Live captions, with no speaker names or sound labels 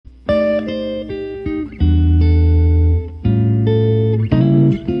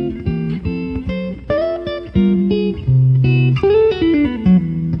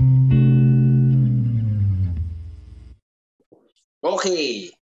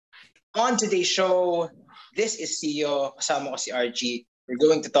On today's show, this is CEO, kasama ko si Archie. We're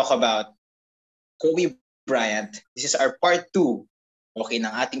going to talk about Kobe Bryant. This is our part 2, okay,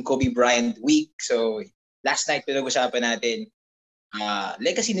 ng ating Kobe Bryant week. So, last night pinag-usapan natin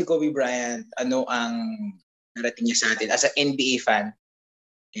legacy ni Kobe Bryant, ano ang narating niya sa atin as an NBA fan.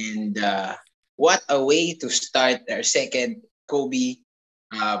 And what a way to start our second Kobe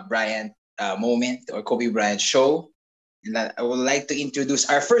Bryant moment or Kobe Bryant show. And I would like to introduce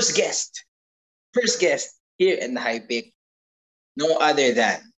our first guest. First guest here in the High Pick. No other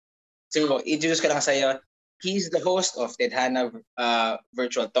than. So, introduce ko lang sa'yo. He's the host of Tedhana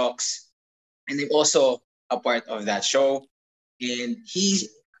Virtual Talks. And I'm also a part of that show. And he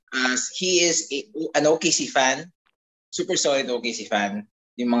is an OKC fan. Super solid OKC fan.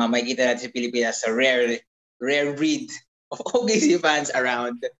 Yung mga makikita natin sa Pilipinas, a rare breed of OKC fans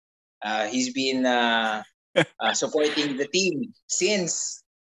around. He's been supporting the team since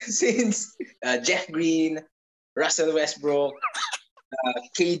Jeff Green, Russell Westbrook,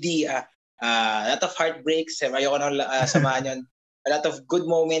 KD, a lot of heartbreaks. Ayoko nang samahan yun. A lot of good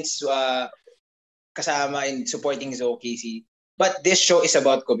moments kasama in supporting his OKC. But this show is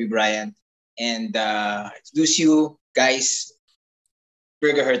about Kobe Bryant. And introduce you guys,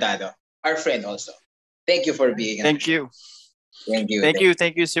 Burger Hurtado, our friend also. Thank you for being on Thank you. Thank you.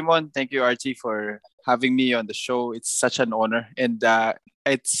 Thank you, Simon. Thank you, Archie, for having me on the show. It's such an honor, and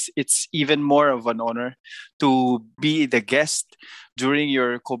it's even more of an honor to be the guest during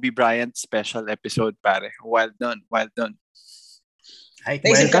your Kobe Bryant special episode, pare. Well done.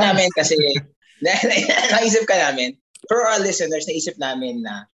 Naisip ka namin kasi, naisip ka namin, for our listeners, naisip namin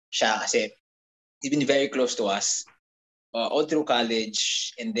na siya kasi he's been very close to us all through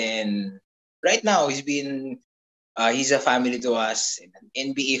college, and then right now he's a family to us, an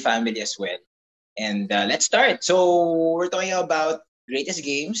NBA family as well. And let's start. So we're talking about greatest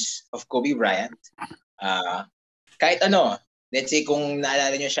games of Kobe Bryant. Kahit ano, let's say kung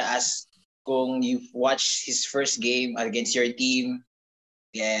naalala nyo siya as kung you've watched his first game against your team,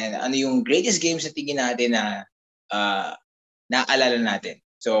 and ano yung greatest games na tingin natin na naaalala natin.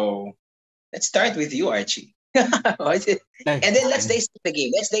 So let's start with you, Archie. And then let's dissect the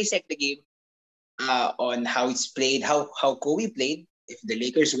game. On how it's played, how Kobe played, if the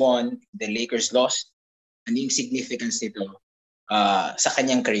Lakers won, if the Lakers lost, ano yung significance nito sa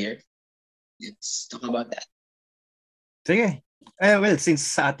kanyang career. Let's talk about that. Sige. Well, since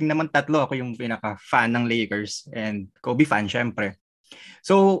sa ating naman tatlo, ako yung pinaka-fan ng Lakers and Kobe fan, syempre.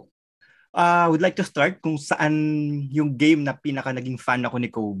 So, I would like to start kung saan yung game na pinaka-naging fan ako ni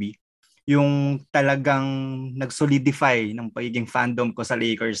Kobe. Yung talagang nag-solidify ng pagiging fandom ko sa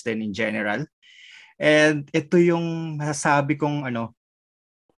Lakers din in general. And ito yung masasabi kong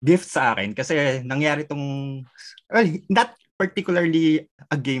gift sa akin kasi nangyari itong, well, not particularly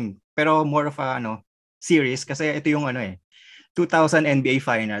a game, pero more of a series kasi ito yung 2000 NBA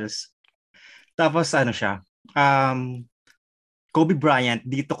Finals. Tapos siya, Kobe Bryant,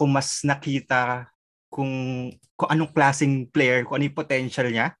 dito ko mas nakita kung anong klaseng player, kung ano yung potential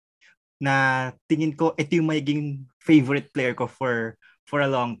niya, na tingin ko ito yung magiging favorite player ko for a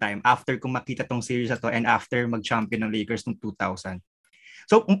long time after kung makita tong series na to and after mag-champion ng Lakers noong 2000.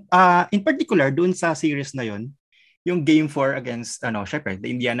 So, in particular, doon sa series na yon, yung Game 4 against, syempre, the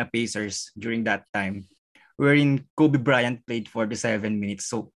Indiana Pacers during that time, wherein Kobe Bryant played 47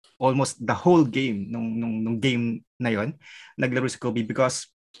 minutes. So, almost the whole game nung game na yon, naglaro si Kobe because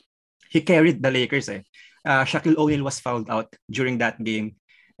he carried the Lakers. Shaquille O'Neal was fouled out during that game.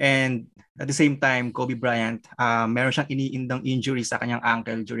 And at the same time, Kobe Bryant, meron siyang iniindang injury sa kanyang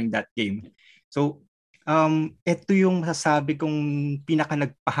ankle during that game. So, ito yung masasabi kong pinaka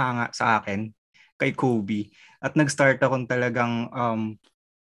nagpahanga sa akin kay Kobe. At nag-start akong talagang,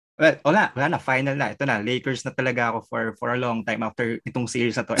 wala na, final na. Ito na, Lakers na talaga ako for a long time after itong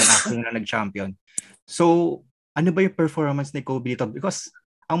series na to and after na nag-champion. So, ano ba yung performance ni Kobe dito? Because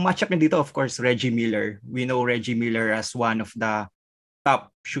ang matchup niya dito, of course, Reggie Miller. We know Reggie Miller as one of the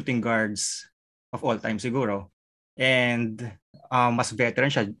top shooting guards of all time siguro. And mas veteran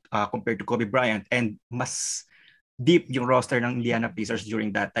siya compared to Kobe Bryant and mas deep yung roster ng Indiana Pacers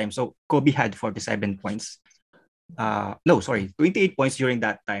during that time. So Kobe had 47 points. 28 points during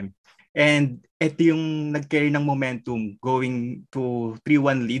that time. And ito yung nag-carry ng momentum going to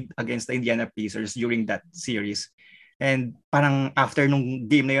 3-1 lead against the Indiana Pacers during that series. And parang after nung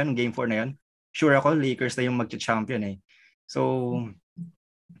game na yun, game 4 na yun, sure ako Lakers na yung mag-champion eh. So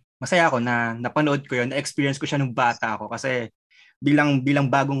masaya ako na napanood ko yun, na-experience ko siya nung bata ako kasi bilang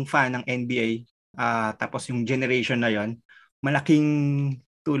bagong fan ng NBA, tapos yung generation na yun, malaking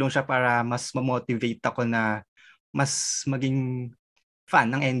tulong siya para mas ma-motivate ako na mas maging fan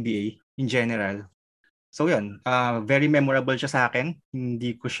ng NBA in general. So yun, very memorable siya sa akin.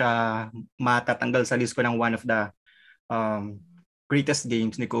 Hindi ko siya matatanggal sa list ko ng one of the greatest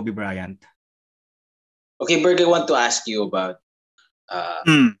games ni Kobe Bryant. Okay, Berg, I want to ask you about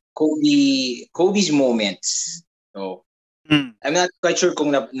Kobe's moments. So, I'm not quite sure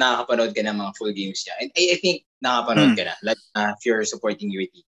kung nakakapanood ka ng mga full games niya. And I think nakapanood ka na, like if you're supporting your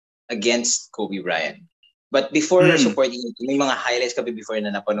team against Kobe Bryant. But before supporting your team, may mga highlights ka before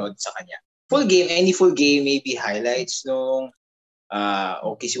na napanood sa kanya. Full game, any full game, maybe highlights nung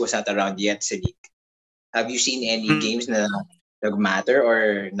OKC was not around yet sa league. Have you seen any games na nag-matter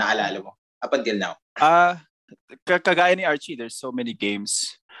or naalala mo up until now? Kagaya ni Archie, there's so many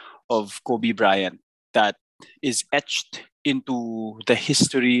games of Kobe Bryant that is etched into the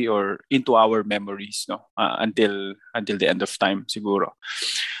history or into our memories, no, until the end of time siguro.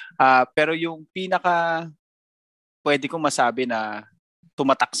 Pero yung pinaka pwede kong masabi na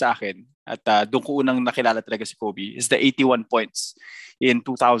tumatak sa akin at doon ko unang nakilala talaga si Kobe is the 81 points in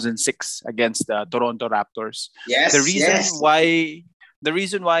 2006 against the Toronto Raptors. Yes, the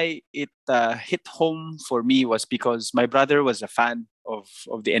reason why it hit home for me was because my brother was a fan of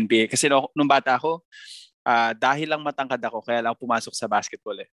the NBA. Kasi nung bata ako, dahil lang matangkad ako, kaya lang pumasok sa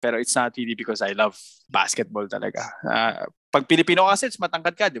basketball eh. Pero it's not really because I love basketball talaga. Pag Pilipino kasi,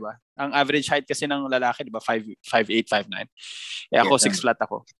 matangkad ka, di ba? Ang average height kasi ng lalaki, di ba? 5'8", 5'9". Eh ako, 6 flat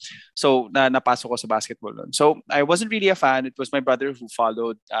ako. So, napasok ko sa basketball nun. So, I wasn't really a fan. It was my brother who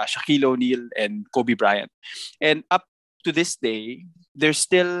followed Shaquille O'Neal and Kobe Bryant. And up to this day, there's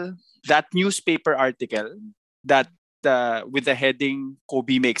still that newspaper article that with the heading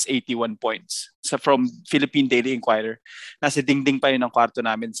Kobe makes 81 points from Philippine Daily Inquirer. Nasa dingding pa yun ng kwarto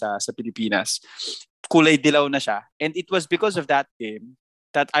namin sa Pilipinas. Kulay dilaw na siya. And it was because of that game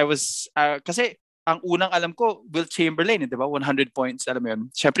that I was kasi ang unang alam ko Wilt Chamberlain, di ba? 100 points, alam mo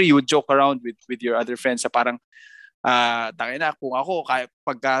yun. Syempre you would joke around with your other friends sa parang tangina kung ako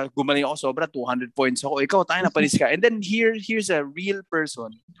pag gumaling ako sobra 200 points ako, ikaw tangina panis ka. And then here's a real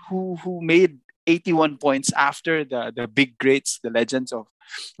person who made 81 points after the big greats, the legends of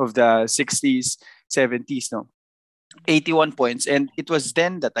the 60s, 70s, no. 81 points, and it was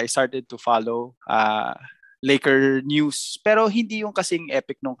then that I started to follow Laker news. Pero hindi yung kasing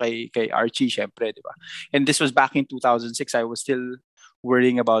epic nung kay Archie, syempre, di ba? And this was back in 2006. I was still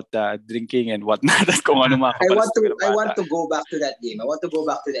worrying about drinking and whatnot. Kung ano mga I want to go back to that game. I want to go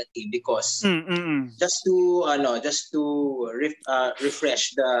back to that game because just to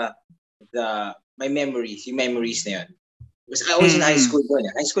refresh my memories, yung memories na yun. Because I was in high school doon.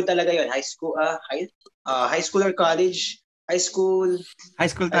 High school talaga yun. High school or college? High school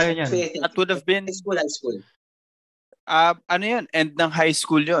tayo niyan. That would have been high school. Ano yun? End ng high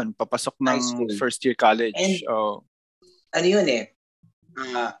school yun. Papasok ng first year college. And ano yun eh.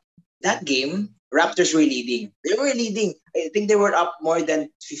 That game, Raptors were leading. They were leading. I think they were up more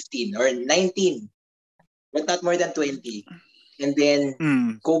than 15 or 19. But not more than 20. And then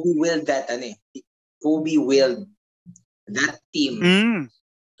Kobe willed that team.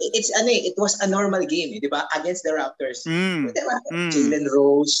 It was a normal game, di ba? Against the Raptors. Jalen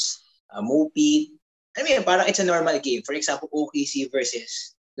Rose, Mo Pete. I mean, parang it's a normal game. For example, OKC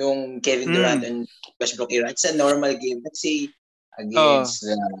versus nung Kevin Durant and Westbrook era. It's a normal game. Let's say against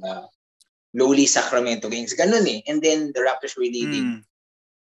lowly Sacramento Kings. Ganun eh. And then the Raptors were leading.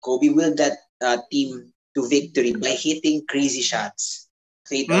 Kobe willed that team to victory by hitting crazy shots.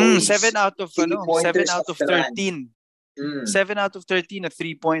 7 out of 13. 7 out of 13 na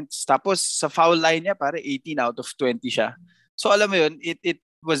 3 points. Tapos sa foul line niya, pare 18 out of 20 siya. So alam mo yun, it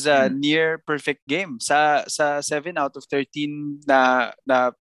was a near perfect game. Sa 7 out of 13 na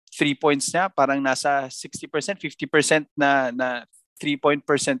 3 points niya, parang nasa 60%, 50% na 3-point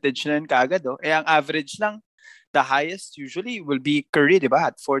percentage na yun kaagad. Oh. Eh ang average lang, the highest usually will be Curry, di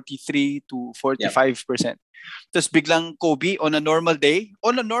ba? At 43 to 45%. Tapos biglang Kobe on a normal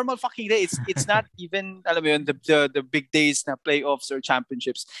fucking day, it's not even, alam mo yun, the big days na playoffs or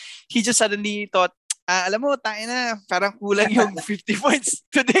championships. He just suddenly thought, alam mo, tayo na, parang kulang yung 50 points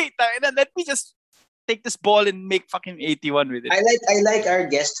today. Tayo na, let me just take this ball and make fucking 81 with it. I like our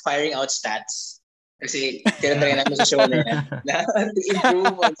guest firing out stats. Kasi tinatry namin sa show na yan. To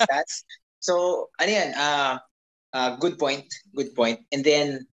improve on stats. So, ano yan, good point. And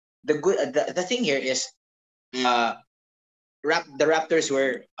then the thing here is the Raptors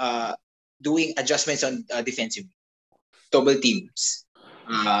were doing adjustments on defensive double teams.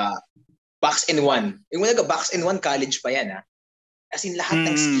 Box and one. Yung mga box and one college pa yan. As in lahat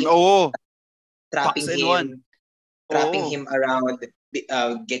ng scheme. Trapping him around,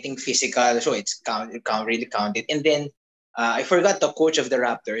 getting physical. So it's really counted. And then I forgot the coach of the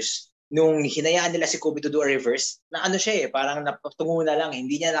Raptors, nung hinayaan nila si Kobe to do a reverse, na ano siya parang napatungo na lang,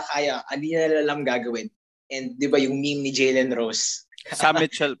 hindi niya na kaya, hindi niya alam gagawin. And di ba yung meme ni Jalen Rose? Sam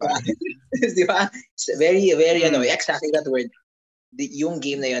Mitchell pa. Di ba? It's very, very, exactly that word. Yung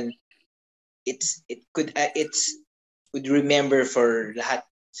game na yun, it's would remember for lahat,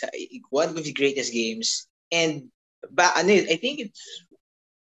 one of the greatest games. And I think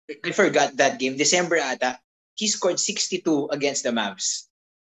I forgot that game, December ata, he scored 62 against the Mavs.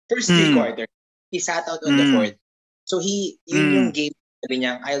 First three quarters, he sat out on the fourth. So yun yung game, sabi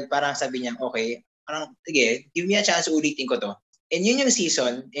niya, okay, parang, sige, give me a chance, ulitin ko to. And yun yung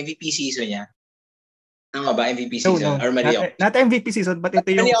season, MVP season niya. Tama ba, MVP season? No. Or mali Not MVP season, but ito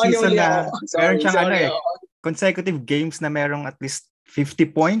yung season na meron siyang consecutive games na merong at least 50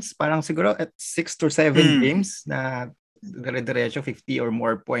 points. Parang siguro at 6 to 7 games na dire-diretso 50 or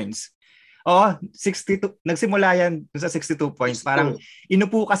more points. Oo, 62. Nagsimula yan sa 62 points. 62. Parang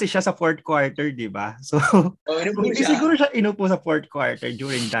inupo kasi siya sa fourth quarter, di ba? So, siguro siya inupo sa fourth quarter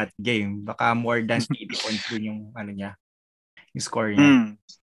during that game. Baka more than 80 points din yung yung score niya.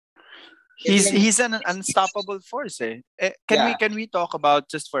 He's an unstoppable force. Can we talk about,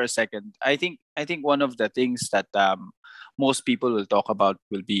 just for a second? I think one of the things that most people will talk about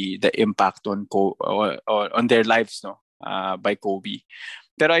will be the impact on on their lives, by Kobe.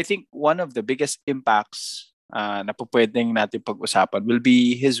 Pero I think one of the biggest impacts na pwedeng natin pag-usapan will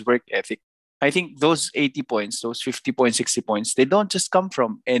be his work ethic. I think those 80 points, those 50 points, 60 points, they don't just come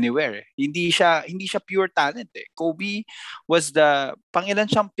from anywhere. Hindi siya pure talent. Kobe was the pangilan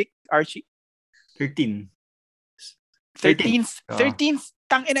siyang pick, Archie? 13th. 13th.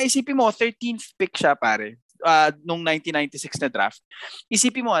 Tangina, isipin mo, 13th pick siya, pare. Nung 1996 na draft.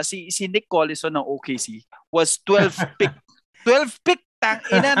 Isipin mo, si Nick Collison ng OKC was 12th pick. 12th pick,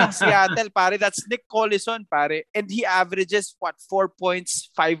 tangina ng Seattle, pare. That's Nick Collison, pare. And he averages, 4 points,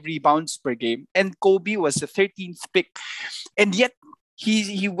 5 rebounds per game. And Kobe was the 13th pick. And yet,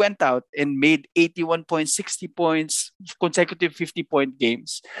 he went out and made 81 points, 60 points, consecutive 50-point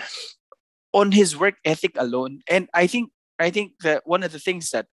games on his work ethic alone. And I think that one of the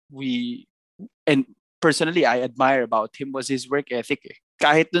things that and personally I admire about him was his work ethic.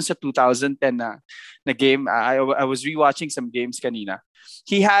 Kahit dun sa 2010 na game, I was rewatching some games kanina.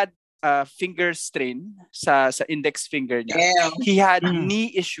 He had finger strain sa index finger niya. Yeah. He had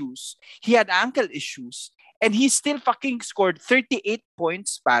knee issues. He had ankle issues. And he still fucking scored 38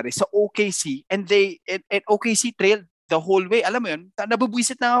 points, pare, sa OKC. And OKC trailed the whole way. Alam mo yun,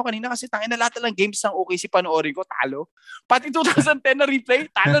 nabubwisit na ako kanina kasi tangina lahat ng games ng OKC panoorin ko, talo. Pati 2010 na replay,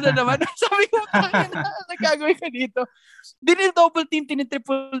 talo na naman. Sabi ko, tangina, nagagawin ka dito. Double team,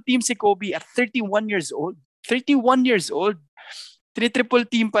 triple team si Kobe at 31 years old. 31 years old. Triple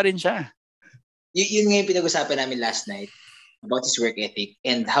team pa rin siya. Yun nga yung pinag-usapan namin last night about his work ethic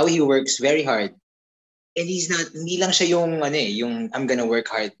and how he works very hard. And hindi lang siya yung I'm gonna work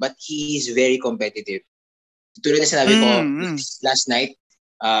hard, but he's very competitive. Tulad na sinabi ko last night,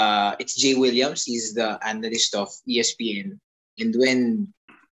 it's Jay Williams. He's the analyst of ESPN. And when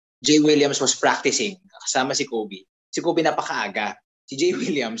Jay Williams was practicing, kasama si Kobe napakaaga. Si Jay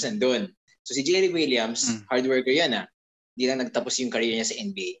Williams nandun. So si Jay Williams, hard worker yan Hindi lang nagtapos yung career niya sa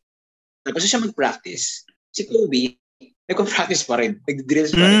NBA. Tapos siya mag-practice. Si Kobe, nag-practice pa rin.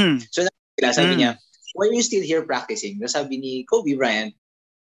 Nag-drills pa rin. So sabi niya, why are you still here practicing? Sabi ni Kobe Bryant,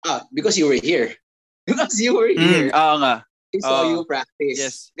 because you were here. Because you were here. Oo nga. I saw you practice.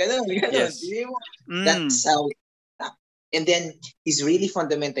 Yes. Ganon. Yes. That's how. And then, he's really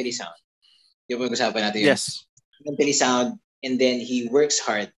fundamentally sound. Yung pag-usapan natin yun. Yes. Fundamentally sound. And then, he works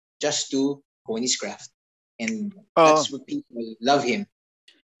hard just to hone his craft. And that's what people love him.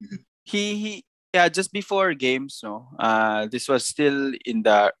 He just before games, this was still in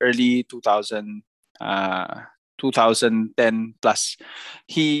the early 2010 plus.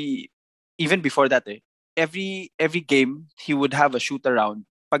 He, even before that, every game he would have a shoot around.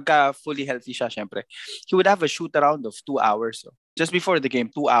 Pagka fully healthy siya, syempre, he would have a shoot around of 2 hours. Just before the game,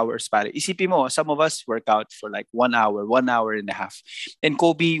 2 hours, pare. Isipin mo, some of us work out for like 1 hour, 1 hour and a half. And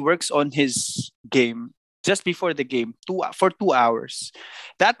Kobe works on his game just before the game for 2 hours.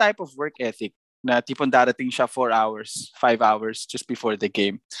 That type of work ethic, na tipong darating siya 4 hours, 5 hours just before the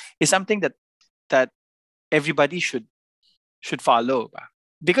game, is something that everybody should follow.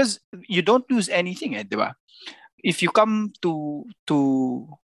 Because you don't lose anything, di ba? If you come to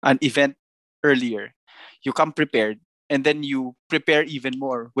an event earlier, you come prepared, and then you prepare even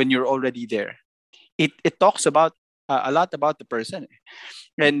more when you're already there. It talks about a lot about the person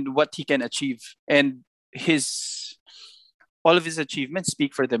and what he can achieve, and all of his achievements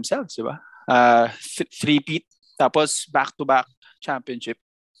speak for themselves, di ba? Three-peat Tapos back-to-back championship.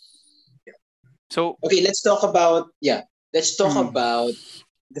 So okay, let's talk about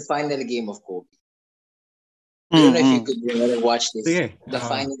the final game of Kobe. I don't know if you could watch this. Sige. The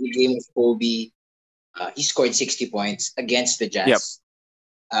final game of Kobe, he scored 60 points against the Jazz.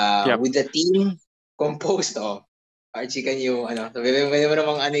 With the team composed of Archie, can you, sabi mo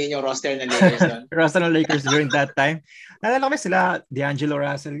namang yung roster ng Lakers doon? Roster ng Lakers during that time. Nalala ko sila, D'Angelo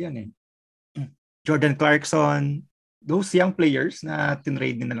Russell yan eh. Jordan Clarkson, those young players na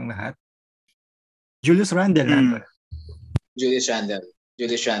tinrade nila lang lahat. Julius Randle nandun. Julius Randle.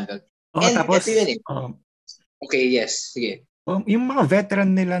 Oh, and tapos, ito yun eh. Okay, yes. Sige. Yung mga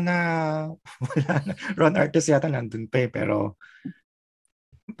veteran nila na wala na. Ron Artest yata nandun pa eh, pero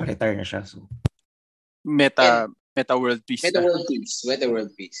pa-retire na siya. So. Meta world peace. Meta world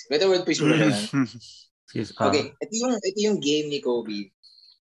peace mo ba yan? Okay, ito yung game ni Kobe.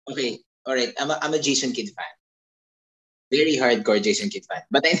 Okay, alright. I'm a Jason Kidd fan. Very hardcore Jason Kidd fan.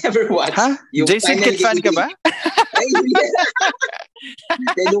 But I never watched yung Jason Kidd fan ka ba?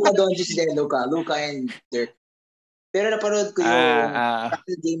 Luka Doncic din, Luka and Dirk. Pero napanood ko yung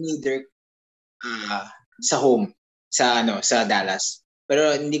final game ni Dirk sa home, sa Dallas.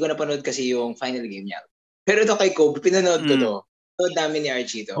 Pero hindi ko napanood kasi yung final game niya. Pero ito kay Kobe, pinanood ko to. Pinanood namin ni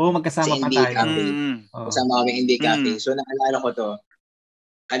Archie to. Magkasama pa tayo. Kasama kami NBA Cafe. So naalala ko to.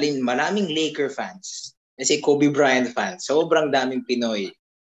 Maraming Laker fans. Kasi Kobe Bryant fans. Sobrang daming Pinoy.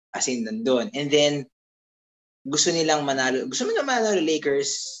 As in, nandun. And then, gusto nilang manalo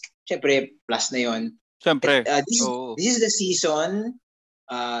Lakers. Siyempre, plus na yon. Siyempre. This is the season,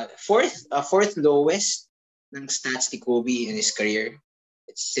 fourth lowest ng stats ni Kobe in his career.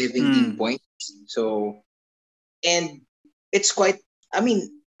 It's 17 points. So, and it's quite,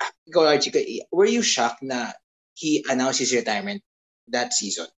 go Archie, were you shocked na he announced his retirement that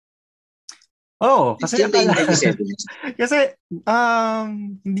season? Kasi kasi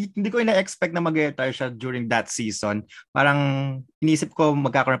hindi ko ina-expect na mag-retire siya during that season. Parang inisip ko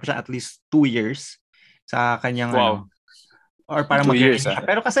magkakaroon pa siya at least 2 years sa kanyang or parang mag-retire siya.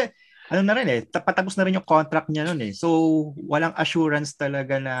 Pero kasi na rin eh, patapos na rin yung contract niya noon eh. So walang assurance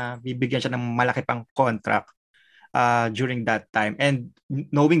talaga na bibigyan siya ng malaki pang contract during that time. And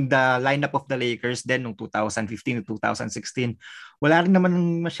knowing the lineup of the Lakers then noong 2015 to 2016, wala rin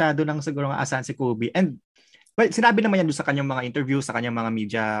naman masyado ng siguro aasahan si Kobe. And sinabi naman yan doon sa kanyang mga interviews, sa kanyang mga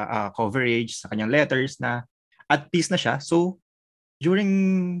media coverage, sa kanyang letters na at peace na siya. So during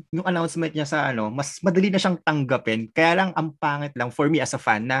yung announcement niya sa mas madali na siyang tanggapin. Kaya lang ang pangit lang for me as a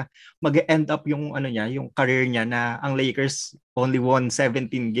fan na mag-end up yung yung career niya na ang Lakers only won 17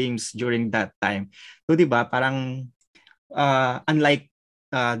 games during that time. So 'di ba, parang unlike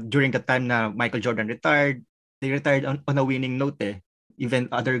during the time na Michael Jordan retired, they retired on a winning note eh. Even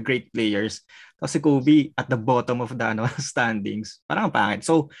other great players. Kasi Kobe at the bottom of the standings. Parang ang pangit.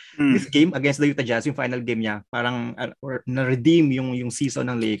 So, this game against the Utah Jazz, yung final game niya, parang na-redeem yung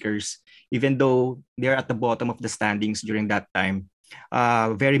season ng Lakers. Even though they're at the bottom of the standings during that time.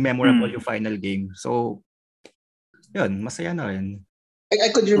 Very memorable yung final game. So, yun, masaya na rin.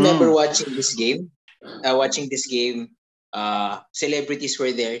 I could remember watching this game. Celebrities were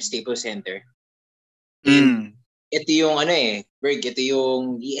there, Staples Center. Ito yung Berg, ito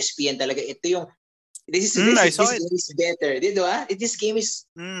yung ESPN talaga. Ito yung this game is better. Di ba? This game is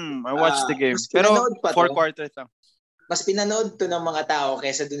I watched the game. Pero 4 quarters lang. Mas pinanood to ng mga tao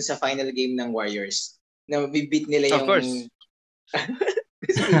kaysa dun sa final game ng Warriors. Na bibit nila yung... Of course.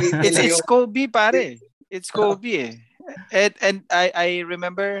 It's Kobe, pare. It's Kobe eh. And I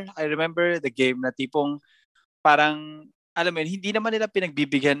remember the game na tipong parang alam mo yun, hindi naman nila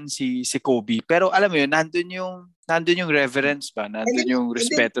pinagbibigyan si Kobe. Pero alam mo yun, nandun yung reverence ba? Nandun yung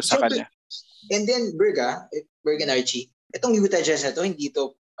respeto sa kanya. And then, Berg and Archie, itong Utah Jazz na to, hindi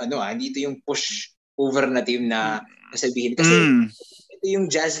to yung push over na team na sabihin. Kasi ito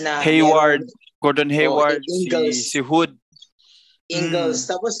yung Jazz na... Gordon Hayward, si Hood. Ingles.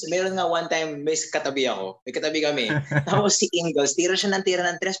 Tapos, meron nga one time, may katabi kami. Tapos si Ingles, tira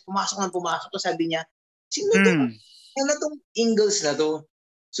ng tres, pumasok. Tapos sabi niya, sino to? Ano tong Ingles na to?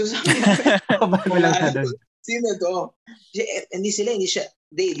 So sabi niya, sino to? Hindi siya,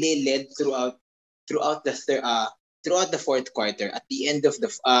 they led throughout the fourth quarter. At the end of the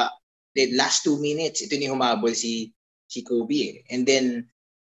last 2 minutes, ito ni humabol si Kobe. And then,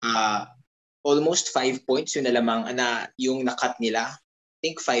 almost 5 points yung nalamang yung nakat nila. I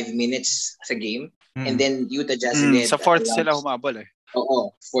think 5 minutes sa game. And then Utah Jazz led. Sa fourth sila humabol eh.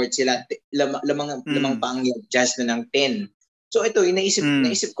 Oo, fourth sila. Lamang pang Jazz na ng 10. So ito,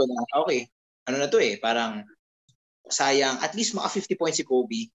 naisip ko na, okay, ano na to eh, parang sayang, at least maka 50 points si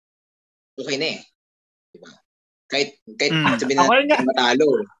Kobe, okay na eh. Diba? Kahit sabihin Okay nga. natin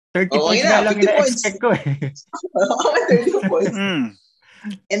matalo. 30 Okay points na, na lang 50 points. ina-expect ko eh. 30 points.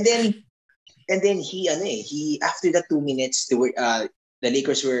 And then he after that 2 minutes, the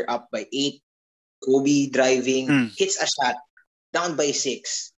Lakers were up by 8. Kobe driving, hits a shot, down by 6.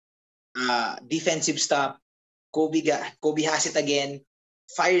 Defensive stop. Kobe has it again,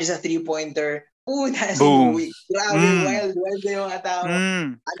 fires a 3-pointer. That's Boom. Grabe, wild na yung mga tao.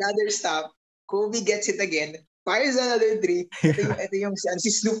 Another stop. Kobe gets it again, fires another 3. Ito yung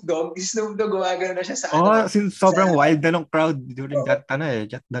si Snoop Dogg. Si Snoop Dogg gumagano na siya sa Sobrang wild na ng crowd during that time eh.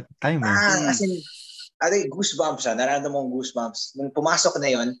 As in, goosebumps nararamdaman mong goosebumps. Nung pumasok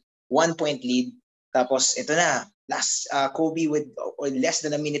na yon, 1-point lead. Tapos ito na, last Kobe with less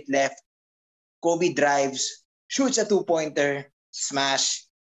than a minute left. Kobe drives, shoots a 2-pointer, smash,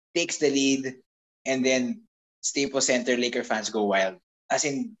 takes the lead, and then Staples Center Laker fans go wild. As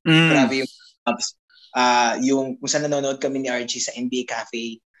in, grabe yung kung saan nanonood kami ni Archie sa NBA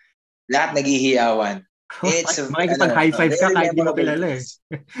Cafe, lahat naghihiyawan. It's makikipag-high five ka kahit di mo kilala eh.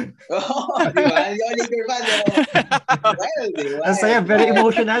 Di ba? Yung Laker fan, wild, Ang saya, very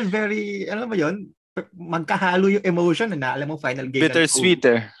emotional, very, ano ba yun? Magkahalo yung emotion na alam mo final game. Bittersweet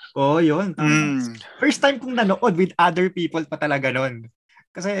eh. Yun. First time kong nanood with other people pa talaga nun.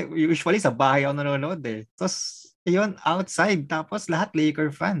 Kasi usually sa bahay ako nanonood eh. Tapos, yun, outside. Tapos lahat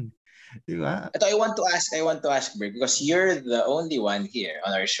Laker fan. Diba? Ito, I want to ask, Bert, because you're the only one here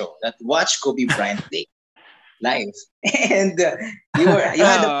on our show that watched Kobe Bryant play live. And you had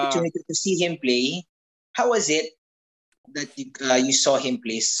the opportunity to see him play. How was it that you saw him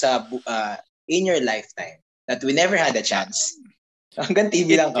play in your lifetime? That we never had a chance. Hanggang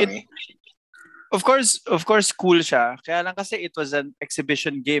TV lang kami. Of course, cool siya. Kaya lang kasi it was an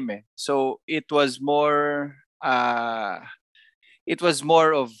exhibition game eh. So it was more of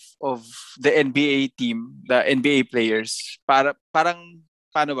the NBA team, the NBA players. Parang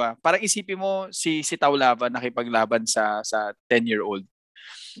paano ba? Parang isipin mo si Taulava nakipaglaban sa 10-year-old.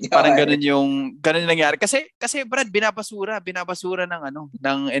 Parang ganun nangyari kasi Brad binabasura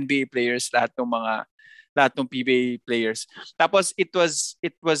ng NBA players lahat ng PBA players. Tapos it was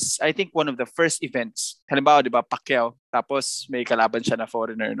I think one of the first events. Halimbawa, 'di ba, Pacquiao, tapos may kalaban siya na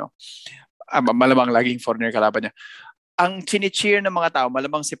foreigner, no? Malamang laging foreigner kalaban niya. Ang chini-cheer ng mga tao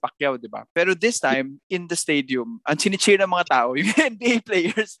malamang si Pacquiao, 'di ba? Pero this time in the stadium, ang chini-cheer ng mga tao yung NBA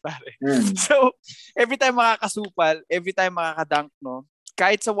players, pare. So, every time makakasupal, every time makakadunk, no?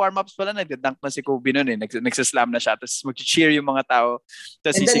 Kahit sa warm-ups pala, nagdadunk na si Kobe noon eh. Nagsaslam na siya. Tapos mag-cheer yung mga tao.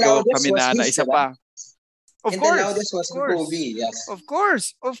 Tapos sisigaw kami na isa pa. Of course, the loudest was for Kobe, yes. Of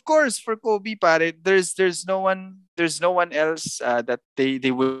course, for Kobe, pare. There's no one else that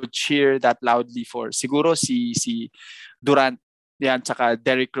they would cheer that loudly for. Siguro si Durant, yan, tsaka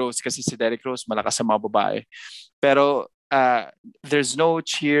Derrick Rose, kasi si Derrick Rose malakas sa mga babae. Pero there's no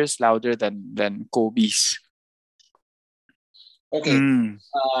cheers louder than Kobe's. Okay.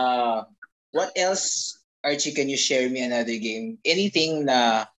 What else, Archie? Can you share me another game? Anything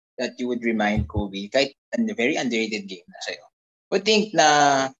that you would remind Kobe? Kahit a very underrated game na sa'yo. Would think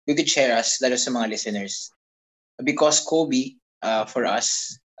na you could share us, lalo sa mga listeners. Because Kobe, for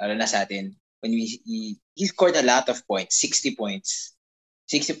us, lalo na sa atin, when he scored a lot of points, 60 points.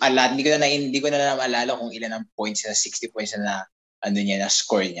 60, a lot. Hindi ko na maalala kung ilan ang points na 60 points na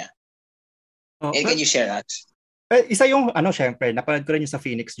score niya. Can you share us? Isa yung, syempre, napanood ko rin yung sa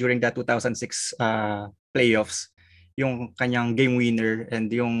Phoenix during the 2006 playoffs. Yung kanyang game winner and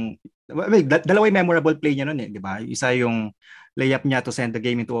yung dalawa yung memorable play niya noon eh, di ba? Isa yung layup niya to send the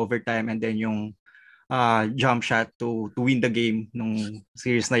game into overtime and then yung jump shot to win the game nung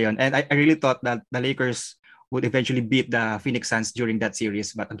series na yon. And I really thought that the Lakers would eventually beat the Phoenix Suns during that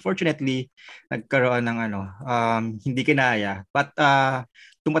series, but unfortunately nagkaroon ng hindi kinaya. But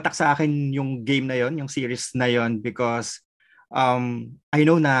tumatak sa akin yung game na yon, yung series na yon, because I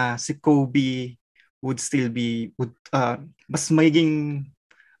know na si Kobe would mas magiging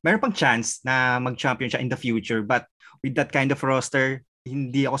mayroon pang chance na mag-champion siya in the future, but with that kind of roster,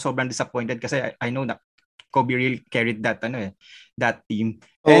 hindi ako sobrang disappointed kasi I know na Kobe really carried that team.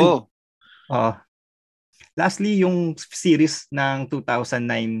 And lastly, yung series ng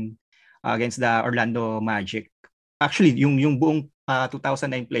 2009 against the Orlando Magic. Actually, yung buong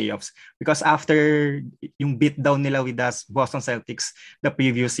 2009 playoffs, because after yung beatdown nila with the Boston Celtics the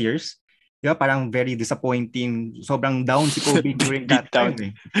previous years, diba, parang very disappointing. Sobrang down si Kobe during that time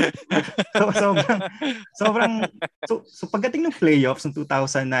eh. So pagdating ng playoffs ng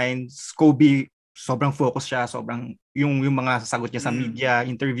 2009, Kobe sobrang focus siya, sobrang yung mga sasagot niya sa media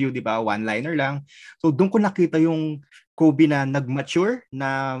interview, di ba, one-liner lang. So doon ko nakita yung Kobe na nag-mature,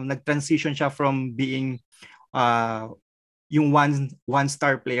 na nag-transition siya from being yung one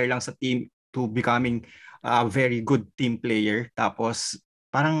star player lang sa team to becoming a very good team player. Tapos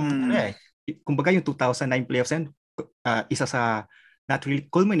parang kumbaga yung 2009 playoffs yan, isa sa not really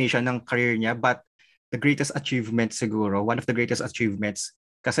culmination ng career niya, but the greatest achievement siguro, one of the greatest achievements.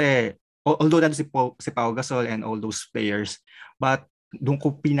 Kasi although nandun si Pau Gasol and all those players, but doon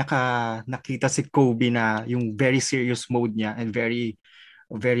ko pinaka nakita si Kobe na yung very serious mode niya and very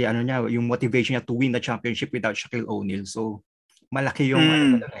niya, yung motivation niya to win the championship without Shaquille O'Neal. So malaki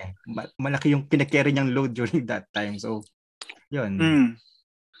yung malaki yung kinakarry niyang load during that time. So yun.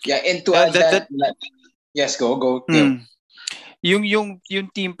 Yeah, and to add that yes, go. Yung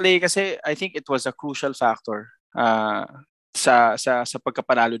team play kasi I think it was a crucial factor sa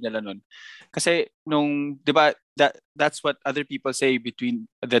pagkapanalo nila nun. Kasi nung 'di ba that's what other people say between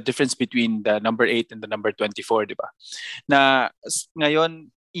the difference between the number 8 and the number 24, 'di ba? Na ngayon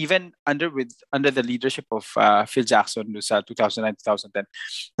even under the leadership of Phil Jackson sa 2009-2010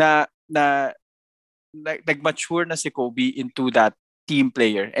 na nag-mature na si Kobe into that team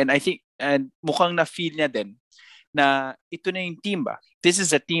player, and I think and mukhang na feel niya din na ito na yung team ba. This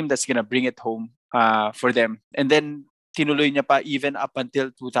is a team that's gonna bring it home for them. And then tinuloy niya pa even up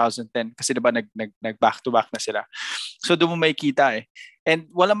until 2010 kasi diba nag back to back na sila. So doon mo makikita and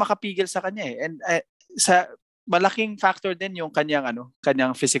wala makapigil sa kanya and sa malaking factor din yung kanyang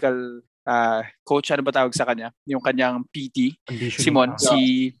physical coach, ano ba tawag sa kanya, yung kanyang PT Simon,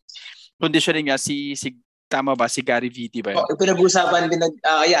 si conditioning niya si tama ba si Gary Vitti ba yun? Pinag-usapan din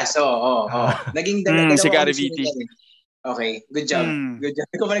naging si Gary Vitti. Okay, good job. Good job.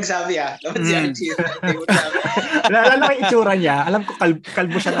 Ikaw pa nagsabi dapat si Archie. Lalo ko yung itsura niya. Alam ko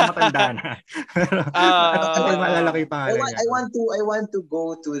kalbo siya na matanda na. Maalala ko yung pangalan niya. I want to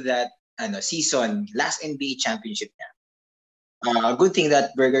go to that season, last NBA championship niya. Good thing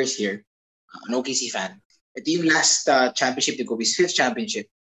that Burger's here. An OKC fan. Ito yung last championship ni Kobe's 5th championship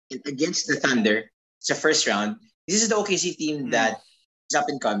against the Thunder. It's the first round. This is the OKC team that is up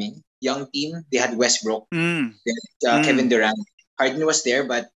and coming. Young team. They had Westbrook. They had Kevin Durant. Harden was there,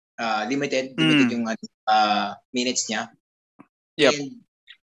 but limited yung minutes niya. Yep. And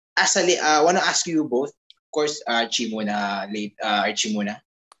I want to ask you both, of course, Archie muna.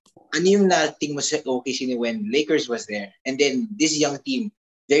 Ano yung nating mo sa OKC when Lakers was there? And then this young team,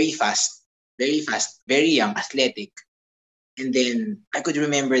 very fast, very young, athletic. And then I could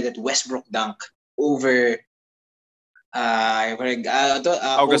remember that Westbrook dunk over Pau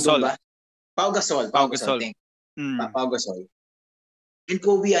Gasol. Pau Gasol. Pau Gasol. And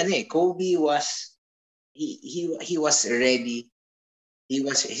Kobe Kobe was he was ready. He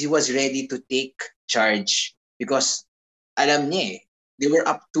was ready to take charge because alam niya they were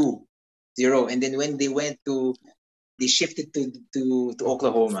up 2-0, and then when they shifted to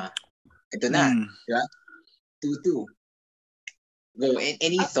Oklahoma. Ito na, di ba? 2-2. Go.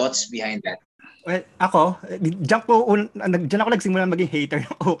 Any thoughts behind that? Well, ako, diyan ako nagsimula maging hater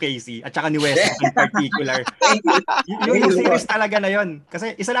ng OKC at saka ni Westbrook in particular. yung series talaga na yon.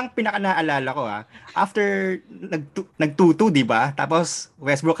 Kasi isa lang pinaka naalala ko after nag-2-2, di ba? Tapos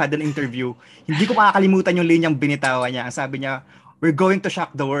Westbrook had an interview. Hindi ko makakalimutan yung linyang binitawan niya. Ang sabi niya, "We're going to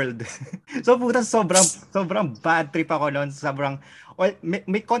shock the world." So puta, sobrang bad trip ako noon.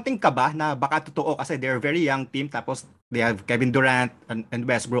 May konting kaba na baka totoo kasi they're a very young team, tapos they have Kevin Durant and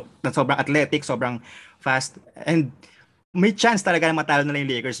Westbrook na sobrang athletic, sobrang fast, and may chance talaga na matalo nila yung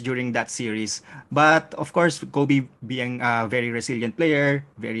Lakers during that series. But of course, Kobe being a very resilient player,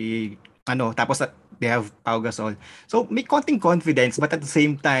 tapos they have Pau Gasol. So may konting confidence, but at the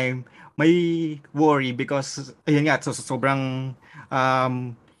same time, may worry because ayun nga, sobrang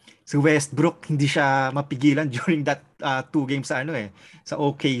si Westbrook hindi siya mapigilan during that 2 games sa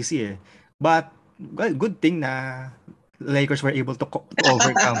OKC But well, good thing na Lakers were able to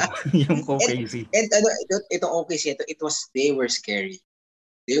overcome yung OKC. And itong OKC they were scary.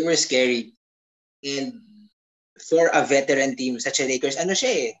 They were scary. And for a veteran team such as Lakers, a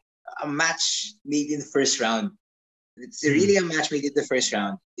match made in the first round. It's really a match made in the first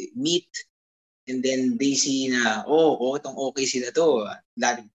round. They meet, and then they see na itong OKC na to,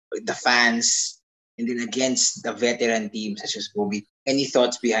 the fans, and then against the veteran team such as Kobe. Any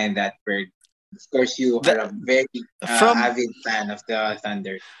thoughts behind that, Berg? Of course, you are a very avid fan of the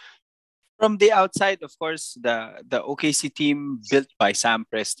Thunder. From the outside, of course, the OKC team built by Sam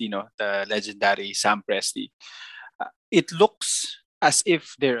Presti, the legendary Sam Presti, it looks as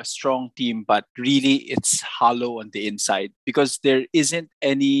if they're a strong team, but really it's hollow on the inside because there isn't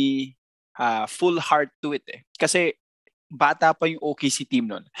any full heart to it. Kasi bata pa yung OKC team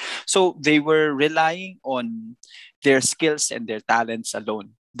nun. So they were relying on their skills and their talents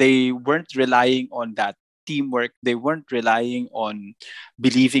alone. They weren't relying on that teamwork. They weren't relying on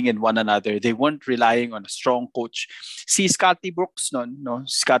believing in one another. They weren't relying on a strong coach. Si Scotty Brooks noon, no?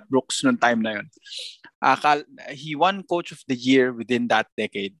 Scott Brooks noon time na yun. He won Coach of the Year within that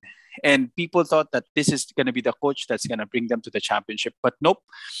decade. And people thought that this is going to be the coach that's going to bring them to the championship. But nope.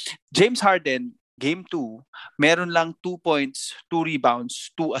 James Harden, game 2, meron lang 2 points, 2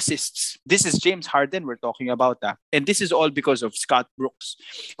 rebounds, 2 assists. This is James Harden we're talking about. And this is all because of Scott Brooks,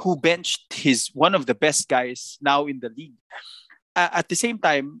 who benched one of the best guys now in the league. At the same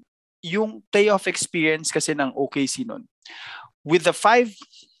time, yung playoff experience kasi ng OKC nun, with the 5,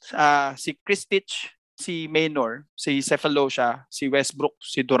 si Chris Stitch, si Maynor, si Cephalosha, si Westbrook,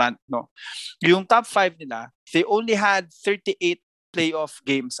 si Durant, no? Yung top 5 nila, they only had 38 playoff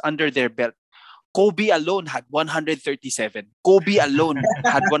games under their belt. Kobe alone had 137. Kobe alone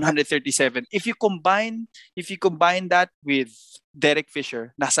had 137. If you combine that with Derek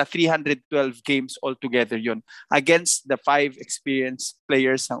Fisher, nasa 312 games altogether yun against the 5 experienced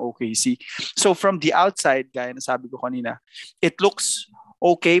players ng OKC. So from the outside, gaya na sabi ko kanina, it looks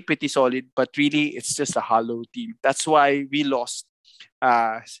okay, pretty solid, but really it's just a hollow team. That's why we lost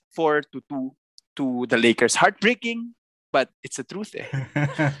 4-2 to the Lakers. Heartbreaking, but it's the truth.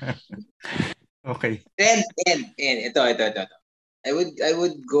 Okay. And ito. I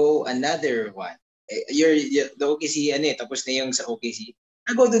would go another one. You're the OKC tapos na yung sa OKC.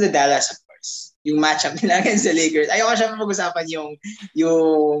 I go to the Dallas, of course. Yung matchup nila against the Lakers. Ayoko siya mag-usapan yung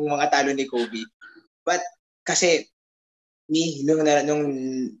mga talo ni Kobe. But kasi nung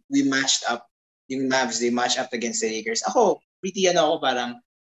we matched up, yung Mavs, they matched up against the Lakers. Ako, pretty parang,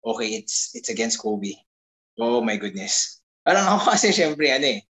 okay, it's against Kobe. Oh my goodness. Parang ako kasi syempre,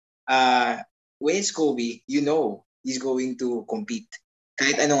 when it's Kobe, he's going to compete.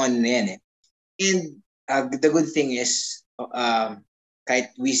 Kahit anong na yan. And the good thing is,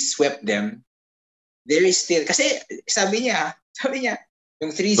 kahit we swept them, there is still, kasi sabi niya,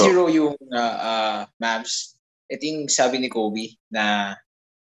 yung 3-0 yung Mavs, ito yung sabi ni Kobe na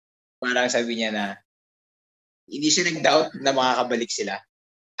parang sabi niya na hindi siya nag-doubt na makakabalik sila.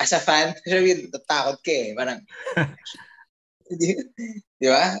 As a fan, sabi, takot ka Parang, di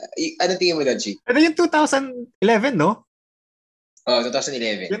ba? Ano tingin mo doon, Chi? Ano yung 2011, no? Oh,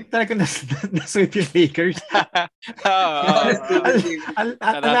 2011. Yung talaga na-sweep yung Lakers.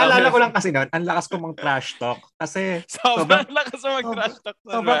 Naalala ko lang kasi noon, ang lakas ko mang trash talk. Kasi sobrang lakas mo mag-trash talk.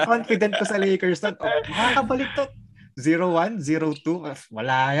 Sobrang confident ko sa Lakers noon. Makakabalik to. 0-1, 0-2.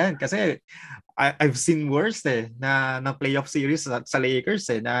 Wala yan. Kasi I've seen worse na playoff series sa Lakers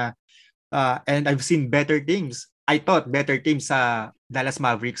and I've seen better teams. I thought better teams sa Dallas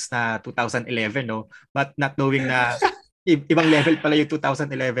Mavericks na 2011, no? But not knowing na ibang level pala yung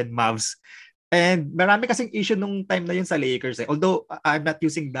 2011 Mavs. And marami kasing issue nung time na yun sa Lakers. Although I'm not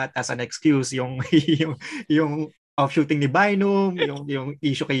using that as an excuse, yung off shooting ni Bynum, yung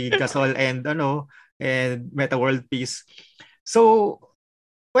issue kay Gasol and Meta World Peace. So,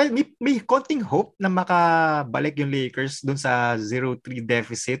 well, may konting hope na makabalik yung Lakers dun sa 0-3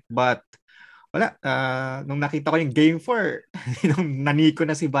 deficit, but wala. Nung nakita ko yung Game 4, nung naniko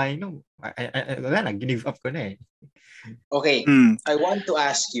na si Bynum, wala, give up ko na Okay, I want to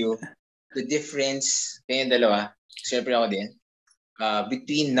ask you the difference, kayong dalawa, siyempre ako din,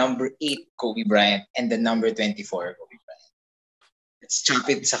 between number 8 Kobe Bryant and the number 24 Kobe Bryant. Let's chop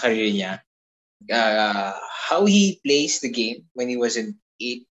it sa career niya. How he plays the game when he was in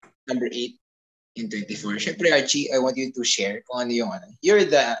number 8 in 24. Siyempre, Archie, I want you to share kung ano yung You're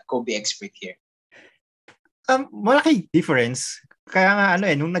the Kobe expert here. Malaki difference. Kaya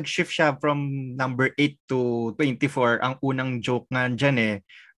nga nung nag-shift siya from number 8 to 24, ang unang joke nga dyan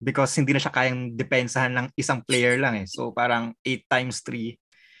because hindi na siya kayang depensahan ng isang player lang So parang 8 times 3,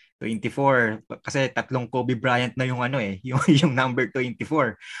 24. Kasi 3 Kobe Bryant na yung yung number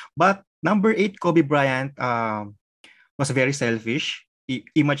 24. But number 8 Kobe Bryant was very selfish,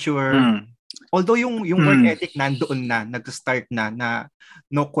 immature. Although yung work ethic nandoon na, nag-start na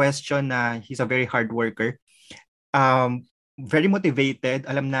no question na he's a very hard worker. Very motivated.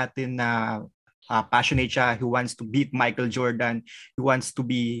 Alam natin na passionate siya. He wants to beat Michael Jordan. He wants to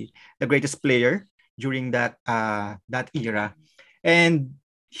be the greatest player during that era. And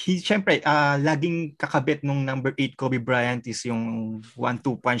he, syempre, laging kakabit nung number 8 Kobe Bryant is yung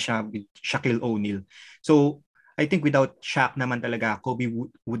 1-2 punch siya with Shaquille O'Neal. So, I think without Shaq naman talaga, Kobe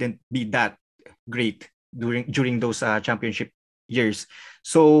wouldn't be that great during those championship years.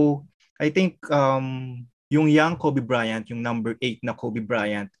 So, I think yung young Kobe Bryant, yung number 8 na Kobe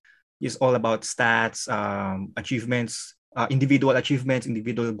Bryant, is all about stats, achievements, individual achievements,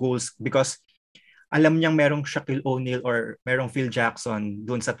 individual goals, because alam niyang merong Shaquille O'Neal or merong Phil Jackson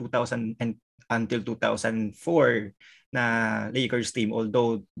doon sa 2000 and until 2004 na Lakers team,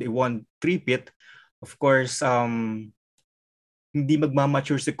 although they won three-peat. Of course, hindi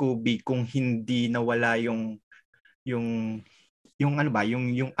magmamature si Kobe kung hindi nawala yung yung ano ba,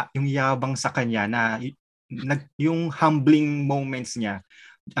 yung yabang sa kanya na yung humbling moments niya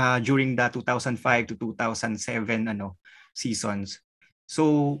during the 2005 to 2007 seasons.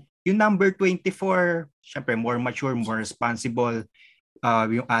 So, yung number 24, syempre more mature, more responsible,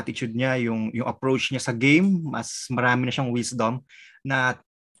 yung attitude niya, yung approach niya sa game, mas marami na siyang wisdom, na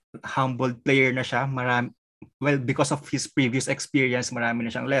humbled player na siya, because of his previous experience, marami na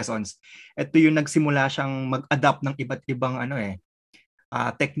siyang lessons. Ito yung nagsimula siyang mag-adapt ng iba't ibang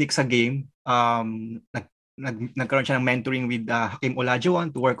technique sa game. Nagkaroon siya ng mentoring with Hakeem Olajuwon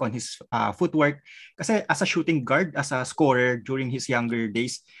to work on his footwork. Kasi as a shooting guard, as a scorer during his younger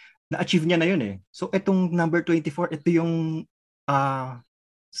days, na-achieve niya na yun eh. So itong number 24, ito yung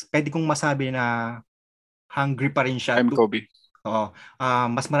pwede kong masabi na hungry pa rin siya. I'm Kobe.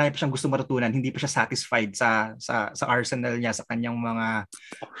 Mas marami pa siyang gusto matutunan, hindi pa siya satisfied sa arsenal niya, sa kanyang mga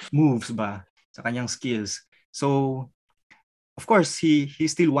moves ba, sa kanyang skills. So of course he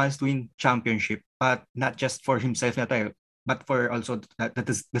still wants to win championship, but not just for himself na tayo, but for also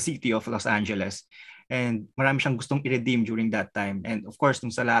the city of Los Angeles. And marami siyang gustong i-redeem during that time. And of course,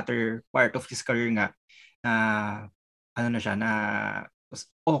 nung sa latter part of his career nga, okay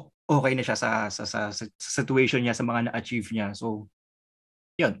na siya sa situation niya, sa mga na-achieve niya. So,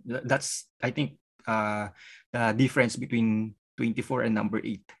 yun, that's, I think, the difference between 24 and number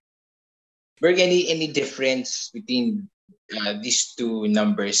 8. Berg, any difference between these two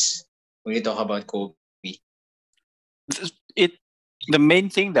numbers when you talk about Kobe? The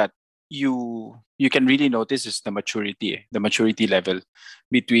main thing that you can really notice is the maturity level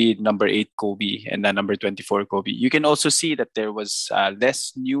between number 8 Kobe and the number 24 Kobe. You can also see that there was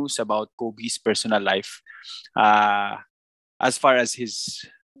less news about Kobe's personal life as far as his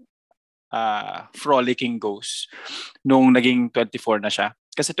frolicking goes nung naging 24 na siya.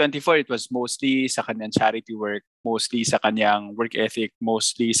 Kasi 24, it was mostly sa kanyang charity work, mostly sa kanyang work ethic,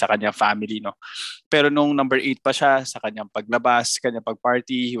 mostly sa kanyang family, no? Pero nung number 8 pa siya, sa kanyang paglabas, kanyang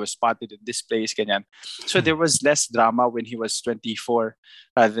pagparty, he was spotted in this place, ganyan. So there was less drama when he was 24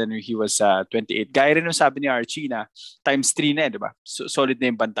 than when he was 28. Gaya rin yung sabi ni Archie na times 3 na, di ba? So, solid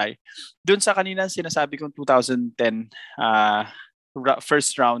na yung bantay. Doon sa kanina, sinasabi kong 2010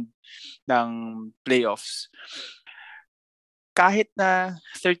 first round ng playoffs, kahit na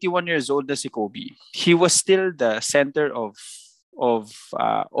 31 years old na si Kobe, he was still the center of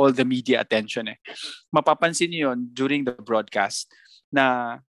all the media attention eh. Mapapansin niyo yun during the broadcast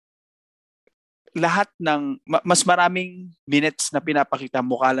na lahat ng mas maraming minutes na pinapakita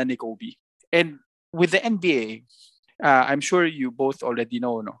mukha lang ni Kobe. And with the NBA, I'm sure you both already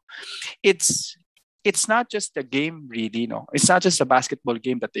know, no? It's not just a game really, no. It's not just a basketball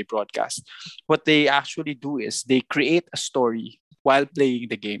game that they broadcast. What they actually do is they create a story while playing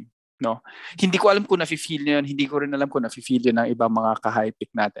the game, no. Hindi ko alam kung nafe-feel niyo yun, hindi ko rin alam kung nafe-feel yun ng ibang mga ka-high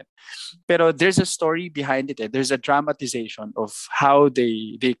pick natin. Pero there's a story behind it. There's a dramatization of how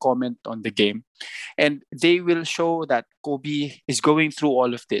they comment on the game. And they will show that Kobe is going through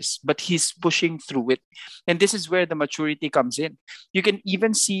all of this, but he's pushing through it. And this is where the maturity comes in. You can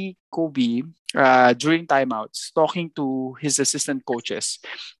even see Kobe during timeouts talking to his assistant coaches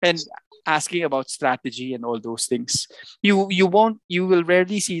and asking about strategy and all those things. You will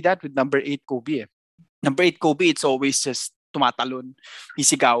rarely see that with number 8 Kobe. Number 8 Kobe, it's always just tumatalon,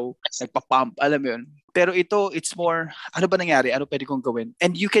 isigaw, nagpa-pump, alam mo yun. Pero ito, it's more, ano ba nangyari? Ano pwede kong gawin?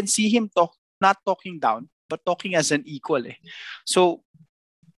 And you can see him not talking down, but talking as an equal eh. So,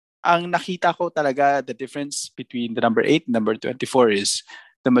 ang nakita ko talaga, the difference between the number 8 and number 24 is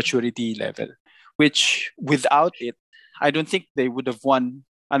the maturity level, which without it, I don't think they would have won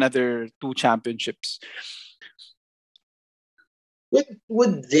another 2 championships.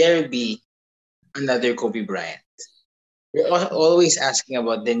 Would there be another Kobe Bryant? We're always asking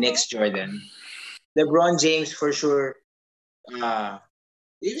about the next Jordan. LeBron James, for sure.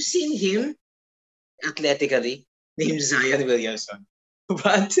 We've seen him athletically, named Zion Williamson.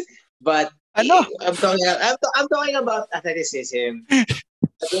 But Ano? I'm talking about athleticism.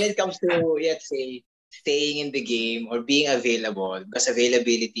 But when it comes to, let's say, staying in the game or being available, because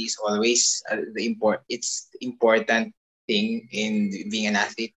availability is always it's important thing in being an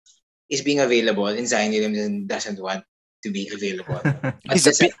athlete, is being available. And Zion Williamson doesn't want to be available. He's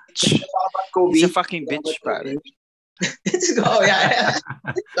a bitch. Kobe, he's a fucking bitch, pare. Let's go. Yeah.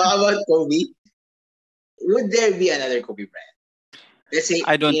 Talk about Kobe. Would there be another Kobe Bryant? Let's say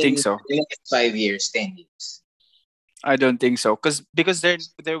I don't think so. In the next 5 years, 10 years. I don't think so. Because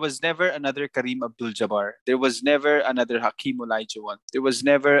there was never another Kareem Abdul-Jabbar. There was never another Hakeem Olajuwon. There was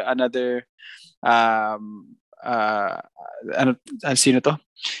never another um ano, sino to?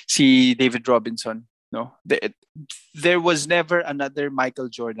 Si David Robinson, no? There was never another Michael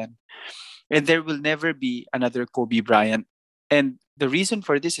Jordan, and there will never be another Kobe Bryant. And the reason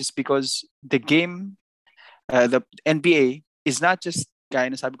for this is because the NBA is not just, gaya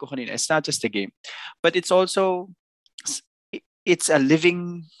na sabi ko kanina, it's not just a game, but it's also it's a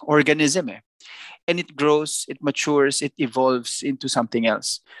living organism, eh. And it grows, it matures, it evolves into something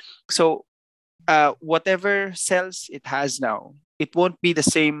else. So whatever cells it has now, it won't be the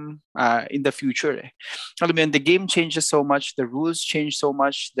same in the future, eh. Alam mo yun, the game changes so much, the rules change so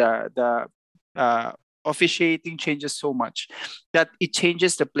much, the uh, officiating changes so much that it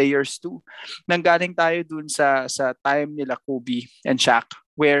changes the players too. Nanggaling tayo dun sa time nila Kobe and Shaq,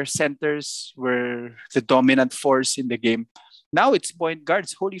 where centers were the dominant force in the game. Now it's point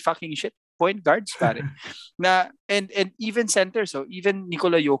guards. Holy fucking shit. Point guards, pare. Na and even centers, so even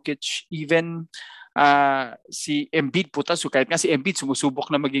Nikola Jokic, even si Embiid, puta, so kahit nga si Embiid sumusubok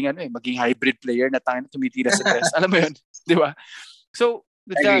na maging hybrid player na tangina tumitira sa tres. Alam mo 'yun, 'di ba? So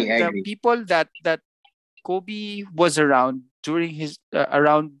I the agree. people that Kobe was around during his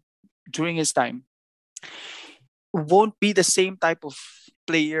time won't be the same type of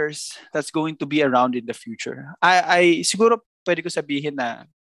players that's going to be around in the future. I siguro pwede ko sabihin na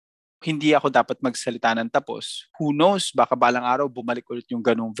hindi ako dapat magsalita ng tapos. Who knows, baka balang araw bumalik ulit yung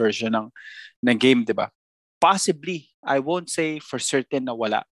ganung version ng game, 'di ba? Possibly, I won't say for certain na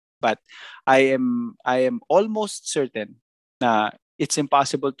wala, but I am almost certain na it's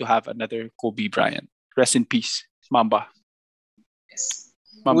impossible to have another Kobe Bryant. Rest in peace, Mamba. Yes.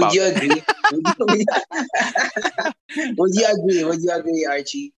 Mamba. Would you agree? Would you agree? Would you agree,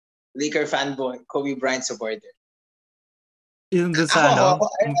 Archie? Laker fanboy, Kobe Bryant supporter. Yung doon sa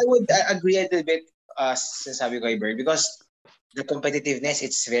I would agree a little bit sinasabi ko kay Bird, because the competitiveness,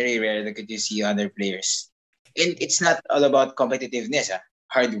 it's very rare that you see other players. And it's not all about competitiveness.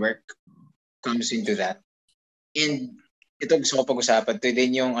 Hard work comes into that. And ito gusto ko pag-usapan. Ito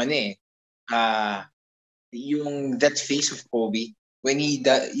din yung yung that face of Kobe when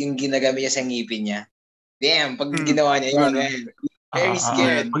yung ginagamit niya sa ngipin niya. Damn, pag ginawa niya yun, very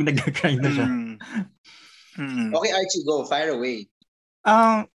scared. Pag nag-grind na siya. Okay, Archie, go. Fire away.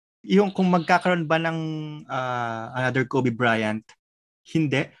 Yung kung magkakaroon ba ng another Kobe Bryant,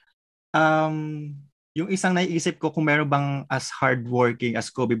 hindi. Yung isang naiisip ko kung meron bang as hardworking as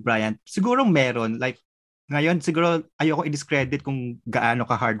Kobe Bryant, siguro meron. Like, ngayon, siguro ayoko i-discredit kung gaano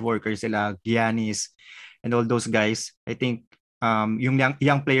ka hardworker sila, Giannis, and all those guys. I think yung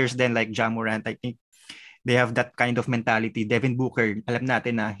young players then like Ja Morant, I think they have that kind of mentality. Devin Booker, alam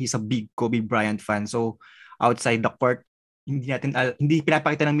natin na he's a big Kobe Bryant fan. So, outside the court, hindi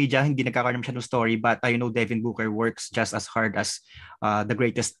pinapakita ng media, hindi nagkakaroon siya ng story, but I know Devin Booker works just as hard as the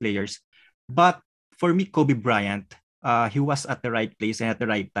greatest players. But for me, Kobe Bryant, he was at the right place and at the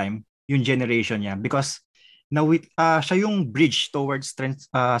right time, yung generation niya, because now siya yung bridge towards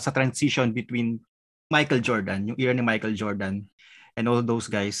sa transition between Michael Jordan, yung era ni Michael Jordan and all those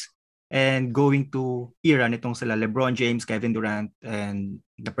guys, and going to era nitong sila LeBron James, Kevin Durant, and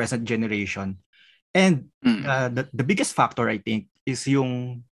the present generation. And the biggest factor, I think, is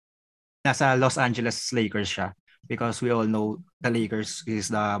yung nasa Los Angeles Lakers siya, because we all know the Lakers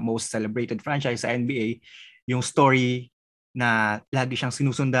is the most celebrated franchise sa NBA. Yung story na lagi siyang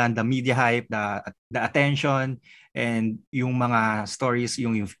sinusundan, the media hype, the attention, and yung mga stories,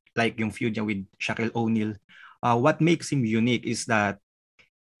 yung feud niya with Shaquille O'Neal. What makes him unique is that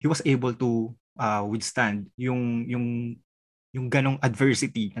he was able to withstand yung ganong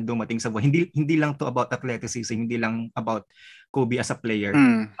adversity na dumating sa buhay. Hindi lang to about athleticism, hindi lang about Kobe as a player,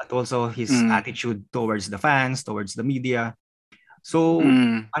 but also his attitude towards the fans, towards the media. So,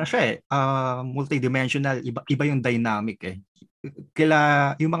 ano siya multidimensional, iba yung dynamic eh.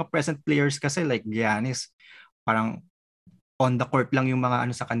 Yung mga present players kasi like Giannis, parang on the court lang yung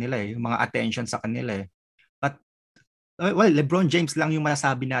mga sa kanila yung mga attention sa kanila eh. But LeBron James lang yung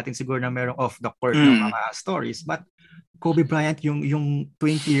masasabi natin siguro na merong off the court ng mga stories, but Kobe Bryant, yung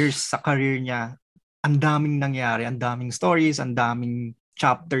 20 years sa career niya, ang daming nangyari, ang daming stories, ang daming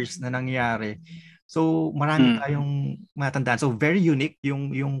chapters na nangyari. So, marami tayong matandaan. So, very unique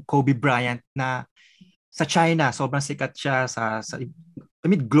yung Kobe Bryant na sa China, sobrang sikat siya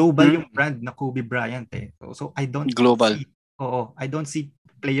global yung brand na Kobe Bryant eh. So I don't see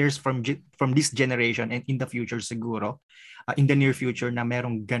players from this generation and in the future siguro, in the near future na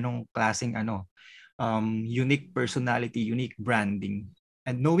merong ganong klaseng unique personality, unique branding.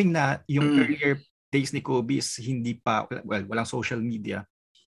 And knowing na yung earlier days ni Kobe is hindi pa, well, walang social media.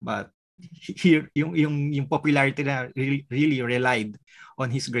 But here, yung popularity na really relied on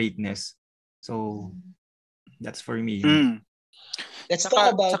his greatness. So, that's for me. Let's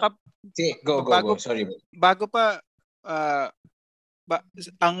talk about... Go. Sorry. Bago pa,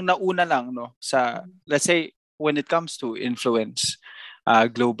 ang nauna lang, no, sa, let's say, when it comes to influence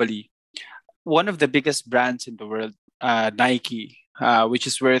globally, one of the biggest brands in the world, Nike, which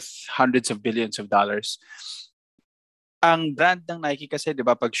is worth hundreds of billions of dollars. Ang brand ng Nike kasi, 'di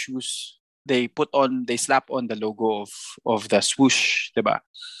ba, pag shoes, they slap on the logo of the swoosh, 'di ba?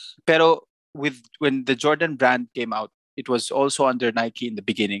 Pero when the Jordan brand came out, it was also under Nike in the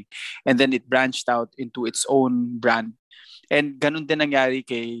beginning, and then it branched out into its own brand. And ganun din nangyari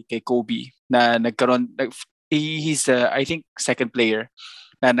kay Kobe na he's I think second player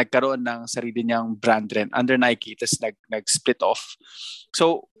na nagkaroon ng sarili niyang brand rin under Nike, tapos nag-split off.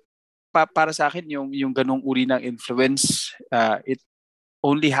 So para sa akin yung ganung uri ng influence, it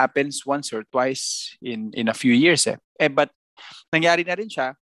only happens once or twice in a few years but nangyari na rin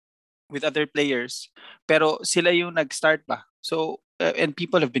siya with other players, pero sila yung nag-start pa. So and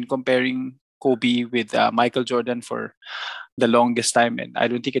people have been comparing Kobe with Michael Jordan for the longest time, and I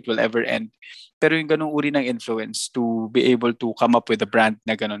don't think it will ever end. Pero yung ganung uri ng influence to be able to come up with a brand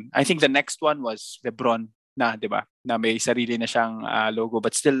na ganun. I think the next one was LeBron na, 'di ba? Na may sarili na siyang logo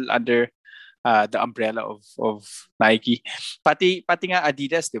but still under the umbrella of Nike. Pati nga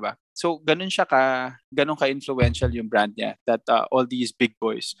Adidas, 'di ba? So ganun ka-influential yung brand niya that all these big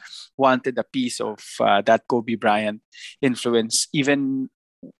boys wanted a piece of that Kobe Bryant influence, even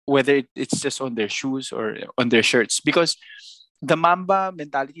whether it's just on their shoes or on their shirts, because the Mamba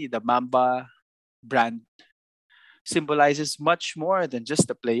mentality, the Mamba brand symbolizes much more than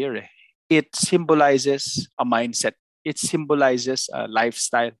just a player. It symbolizes a mindset. It symbolizes a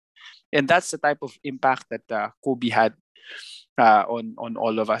lifestyle. And that's the type of impact that Kobe had on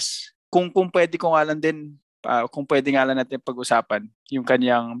all of us. Kung pwede ko nga lang din, kung pwede nga lang natin pag-usapan, yung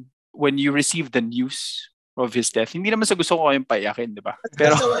kanyang, when you receive the news of his death, hindi naman sa gusto ko kayong paiyakin, di ba?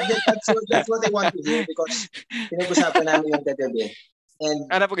 Pero that's what I want to hear, because pinag-usapan namin yung kagabi.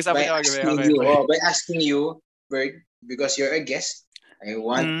 And pag-usapan niyo kagabi? By asking you, Berg, because you're a guest, I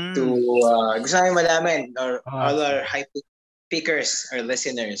want to, gusto namin malaman, or all our high pickers, our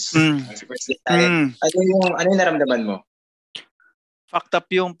listeners, ano yung naramdaman mo? Fucked up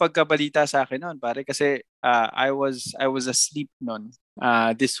yung pagkabalita sa akin noon, pare, kasi I was asleep noon.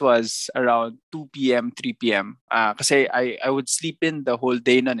 This was around 2 p.m., 3 p.m. Kasi I would sleep in the whole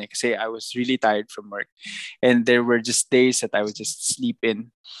day noon kasi I was really tired from work. And there were just days that I would just sleep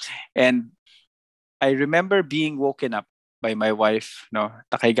in. And I remember being woken up by my wife, no?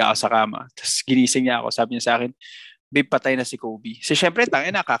 Nakahiga ako sa kama. Tapos ginising niya ako, sabi niya sa akin, babe, patay na si Kobe. So syempre,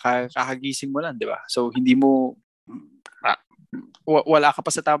 kakagising mo lang, di ba? So hindi mo, wala ka pa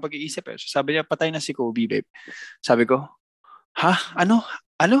sa tamang pag-iisip. So, sabi niya, patay na si Kobe, babe. Sabi ko, ha? Ano?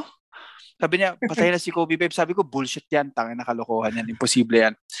 Sabi niya, patay na si Kobe, babe. Sabi ko, bullshit yan. Tangin na kalokohan yan. Imposible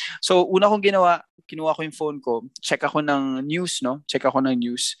yan. So, una kong ginawa, kinuha ko yung phone ko. Check ako ng news, no?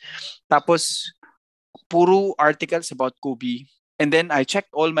 Tapos, puro articles about Kobe. And then, I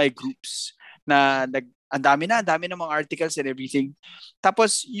checked all my groups na ang dami na mga articles and everything.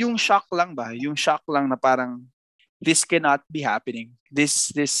 Tapos, yung shock lang na parang, this cannot be happening.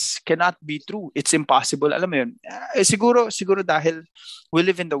 This cannot be true. It's impossible. Alam mo yun. Siguro dahil we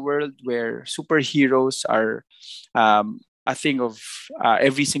live in the world where superheroes are a thing of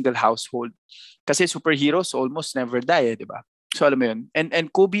every single household. Kasi superheroes almost never die, di ba? So alam mo yun. And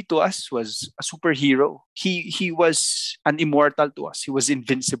Kobe to us was a superhero. He was an immortal to us. He was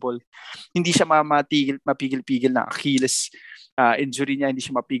invincible. Hindi siya mapigil-pigil na Achilles injury niya, hindi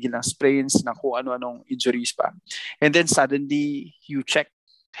siya mapigil ng sprains, ng kung ano-anong injuries pa. And then suddenly, you check,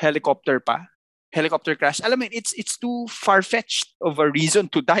 helicopter crash. Alam mo, it's too far-fetched of a reason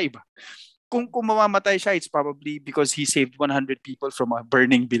to die ba? Kung mamamatay siya, it's probably because he saved 100 people from a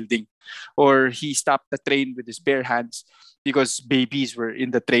burning building, or he stopped the train with his bare hands because babies were in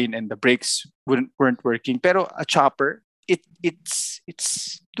the train and the brakes weren't working. Pero a chopper, it's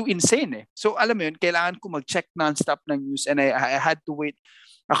too insane. So alam mo yun, kailangan ko mag-check non-stop ng news, and I had to wait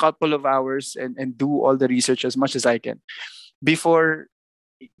a couple of hours and do all the research as much as I can before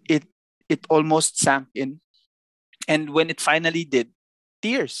it almost sank in. And when it finally did,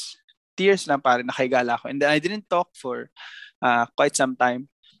 tears lang, pare, nakahigala ako. And then I didn't talk for quite some time,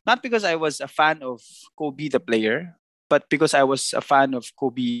 not because I was a fan of Kobe the player, but because I was a fan of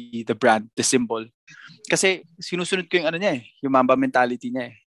Kobe the brand, the symbol. Kasi sinusunod ko yung yung Mamba mentality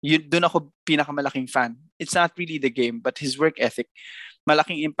niya. Doon ako pinakamalaking fan. It's not really the game, but his work ethic.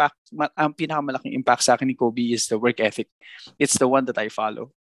 ang pinakamalaking impact sa akin ni Kobe is the work ethic. It's the one that I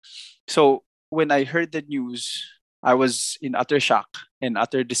follow. So when I heard the news, I was in utter shock and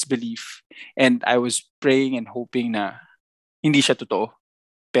utter disbelief, and I was praying and hoping na hindi siya totoo.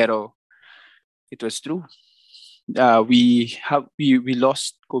 Pero it was true. We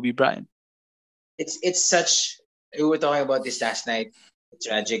lost Kobe Bryant. It's such, we were talking about this last night, a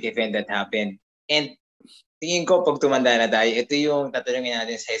tragic event that happened. And tingin ko pag tumanda na tayo, ito yung tatanungin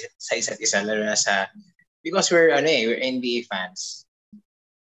natin sa isa't isa, lalo na because we're NBA fans.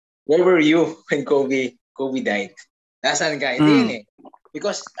 Where were you when Kobe died? Nasaan ka? Ito yun eh.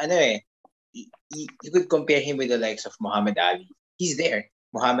 Because you could compare him with the likes of Muhammad Ali. He's there.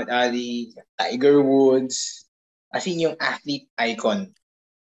 Muhammad Ali, Tiger Woods, as in yung athlete icon.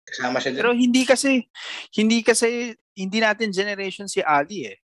 Kasama siya dun. Pero hindi natin generation si Ali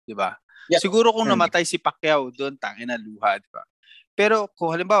eh, 'di ba? Yeah. Siguro kung namatay si Pacquiao doon, tangina luha, 'di ba? Pero kung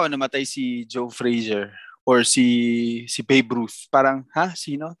halimbawa namatay si Joe Frazier or si Babe Ruth, parang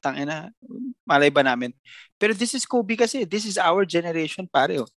sino? Tangina, malay ba namin? Pero this is Kobe kasi, this is our generation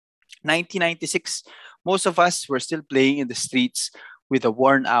pare. 1996, most of us were still playing in the streets with a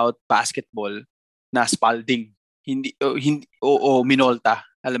worn out basketball na Spalding. Hindi Minolta.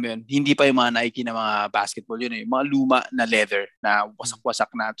 Alam mo yun, hindi pa yung mga Nike na mga basketball, yun yung mga luma na leather na wasak-wasak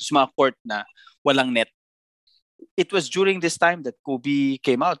na. Tapos mga court na walang net. It was during this time that Kobe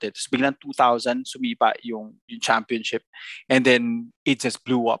came out. Tapos biglang 2000, sumipa yung championship. And then, it just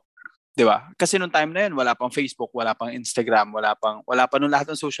blew up. Diba? Kasi nung time na yun, wala pang Facebook, wala pang Instagram, wala pa nung lahat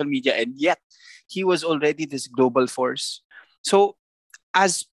ng social media. And yet, he was already this global force. So,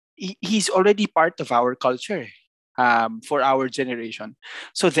 as he's already part of our culture, for our generation.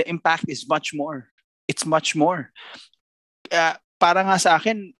 So the impact is much more. It's much more. Para nga sa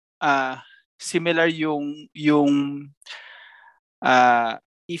akin, similar yung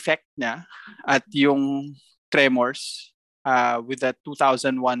effect niya at yung tremors with the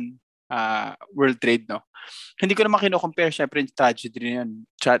 2001 World Trade, no? Hindi ko naman kino-compare, syempre tragedy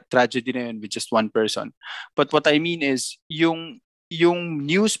na yun with just one person. But what I mean is, yung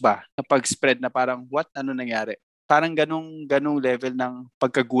news ba na pag-spread na parang ano nangyari? Parang ganung level ng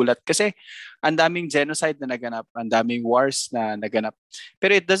pagkagulat. Kasi ang daming genocide na naganap, ang daming wars na naganap.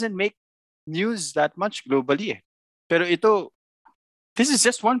 Pero it doesn't make news that much globally eh. Pero this is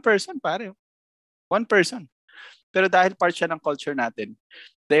just one person, pare. One person. Pero dahil part siya ng culture natin,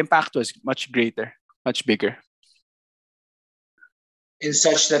 the impact was much greater, much bigger. In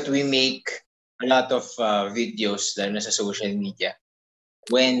such that we make a lot of videos lalo na sa social media.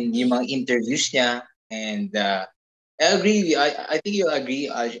 When yung mga interviews niya, and I agree. I think you'll agree,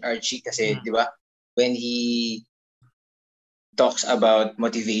 Archie, kasi, di ba, when he talks about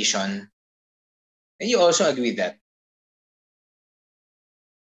motivation, and you also agree with that.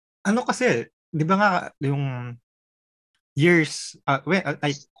 Ano kasi, di ba nga, yung years,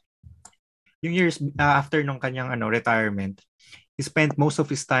 yung years after nung kanyang retirement, he spent most of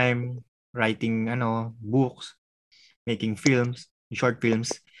his time writing books, making films, short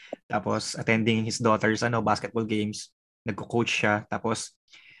films, tapos attending his daughter's basketball games, nagko-coach siya, tapos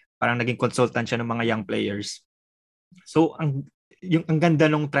parang naging consultant siya ng mga young players. So ang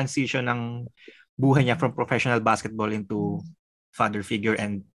ganda nung transition ng buhay niya from professional basketball into father figure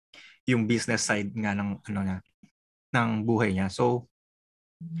and yung business side nga ng buhay niya. So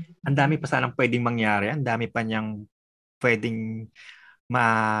ang dami pa sanang pwedeng mangyari, ang dami pa niyang pwedeng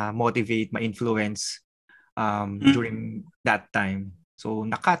ma-motivate, ma-influence during that time. So,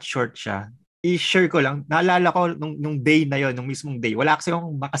 na-cut short siya. I-share ko lang, naalala ko nung day na yon, nung mismong day, wala kasi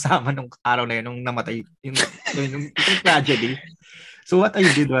akong makasama nung araw na yun, nung namatay, yung tragedy. So, what I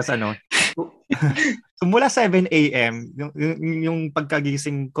did was, so mula 7 a.m., yung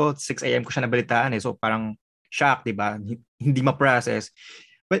pagkagising ko, 6 a.m. ko siya nabalitaan eh. So, parang shock, di ba? Hindi ma-process.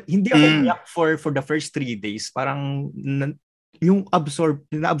 But hindi ako umiyak for the first 3 days. Parang yung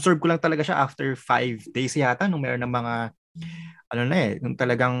na-absorb ko lang talaga siya after 5 days yata nung meron ng mga nung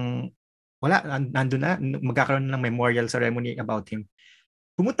talagang wala, nandun na, magkakaroon ng memorial ceremony about him.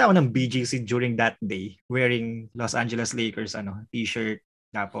 Pumunta ako ng BGC during that day wearing Los Angeles Lakers t-shirt,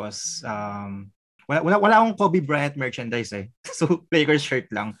 tapos wala akong Kobe Bryant merchandise eh. So Lakers shirt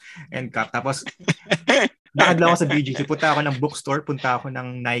lang and cap. Tapos lakad lang ako sa BGC, punta ako ng bookstore, punta ako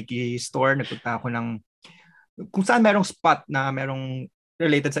ng Nike store, nagpunta ako ng kung saan merong spot na merong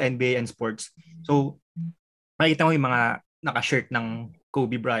related sa NBA and sports. So makikita mo yung mga naka-shirt ng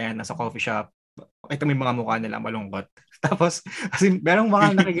Kobe Bryant nasa coffee shop. Makita mo yung mga mukha nila malungkot. Tapos, kasi merong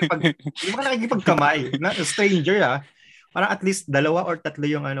mga nakikipagkamay na stranger Parang at least 2 or 3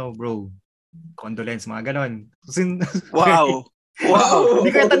 yung bro, condolence, mga ganon. Wow! Wow!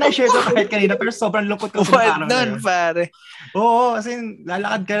 Hindi ko ito na-share ko kahit kanina, pero sobrang lungkot ko sa Wild araw na nun, yun. pare. Oo, as in,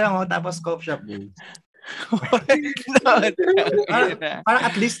 lalakad ka lang, tapos coffee shop. Wild nun. Parang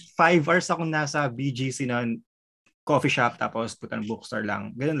at least 5 hours akong nasa BGC noon, coffee shop, tapos punta ng bookstore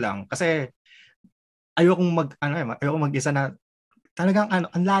lang. Ganun lang. Kasi ayokong mag-isa na talagang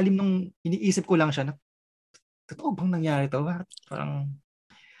ang lalim nung iniisip ko lang siya na totoo bang nangyari to? Parang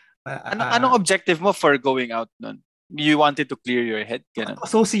Anong objective mo for going out nun? You wanted to clear your head? Ganun.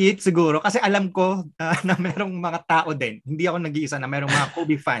 associate siguro kasi alam ko na merong mga tao din. Hindi ako nag-iisa na merong mga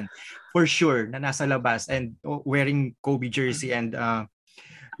Kobe fan for sure na nasa labas and wearing Kobe jersey and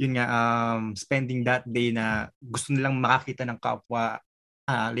yun nga spending that day na gusto nilang makakita ng kapwa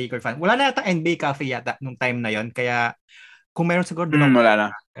Laker fan. Wala na yata NBA cafe yata nung time na yon kaya kung meron siguro doon wala na.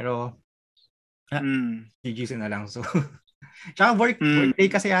 Pero GGC na lang. So tsaka work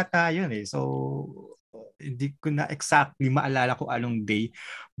day kasi yata yun eh. So hindi ko na exactly maalala ko anong day.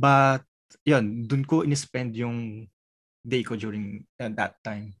 But yun, dun ko in-spend yung day ko during that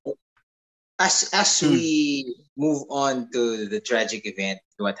time. As we move on to the tragic event,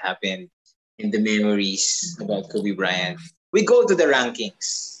 what happened in the memories about Kobe Bryant, we go to the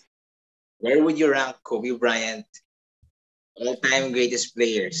rankings. Where would you rank Kobe Bryant? All-time greatest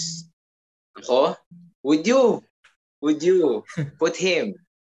players. Ako? Would you put him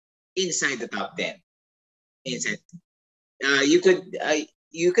inside the top 10? Inside. You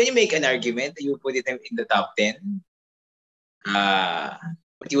can make an argument that you put it in the top 10.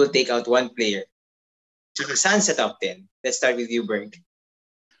 But you will take out one player. Tsaka saan sa top 10? Let's start with you, Berg.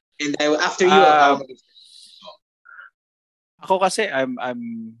 And after you, ako kasi I'm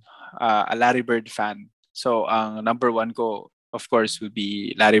a Larry Bird fan. So ang number one ko, of course, would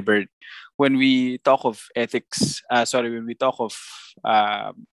be Larry Bird. When we talk of ethics, when we talk of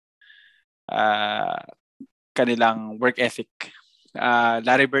kanilang work ethic,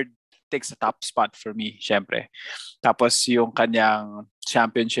 Larry Bird takes a top spot for me, syempre. Tapos yung kanyang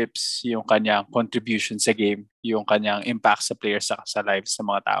championships, yung kanyang contribution sa game, yung kanyang impact sa players sa lives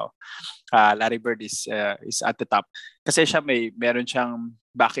ng mga tao. Larry Bird is at the top. Kasi siya meron siyang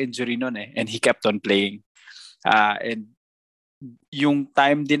back injury noon and he kept on playing. And yung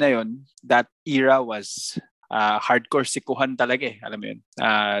time din na yun, that era was hardcore sikuhan talaga alam mo yun.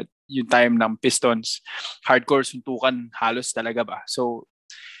 Yung time ng Pistons, hardcore suntukan halos talaga ba. So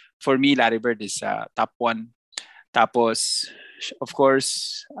for me, Larry Bird is top one. Tapos, of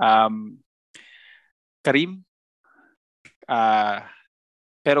course, Kareem.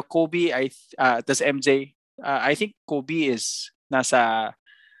 Pero Kobe, tas MJ, I think Kobe is nasa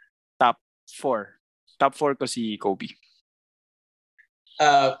top 4. Top 4 ko si Kobe.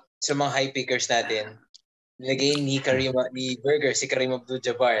 Sa mga high pickers natin, nilagay ni Burger si Kareem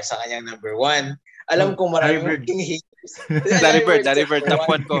Abdul-Jabbar sa kanyang number 1. Alam kong marami mong haters. Larry Bird, top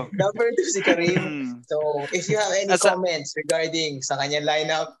 1 ko. Number 2 si Kareem. So, if you have any comments regarding sa kanyang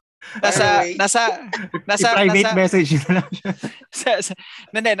lineup, nasa private message na lang siya.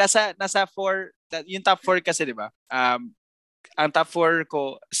 Nasa 4, yung top 4 kasi, di ba? Ang top 4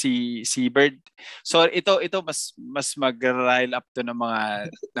 ko si Bird. So ito mas mag-rile up to ng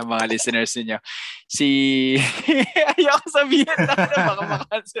mga listeners niyo. Ayoko sabihin na baka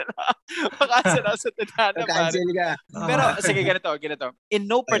makancel sa tadhana. Cancel ka. Pero sige, ganito. In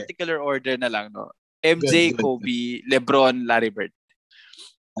no particular order na lang, no. MJ, good. Kobe, LeBron, Larry Bird.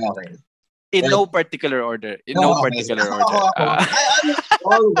 Okay. In no particular order.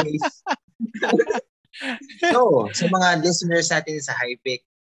 Always. So, sa mga listeners natin sa Hypic,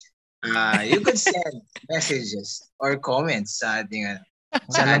 you could send messages or comments sa ating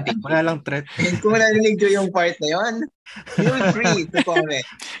wala lang threat. And kung narinig ko yung part na yun, feel free to comment.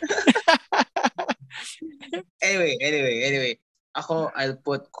 Anyway. Ako, I'll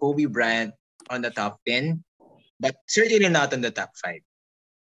put Kobe Bryant on the top 10, but certainly not on the top 5.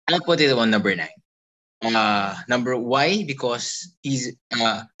 I'll put it on number 9. Why? Because he's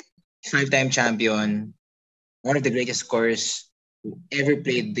 5-time champion, one of the greatest scorers who ever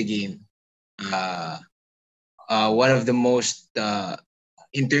played the game. One of the most,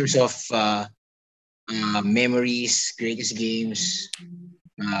 in terms of memories, greatest games,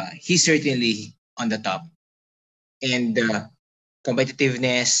 he's certainly on the top. And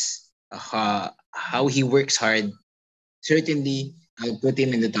competitiveness, how he works hard, certainly I'll put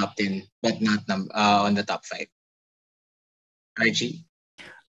him in the top 10, but not on the top 5. Archie?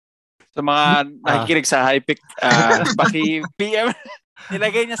 Sa mga nakikinig sa Hypic, paki-PM,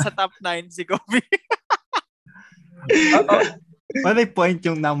 nilagay niya sa top 9 si Kobe. May point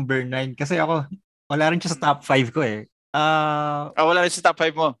yung number 9 kasi ako, wala rin siya sa top 5 ko eh. Wala rin sa top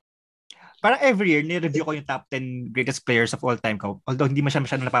 5 mo? parang every year, ni-review ko yung top 10 greatest players of all time ko. Although hindi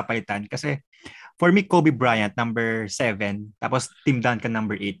masyadong napapalitan. Kasi for me, Kobe Bryant, number 7. Tapos Tim Duncan,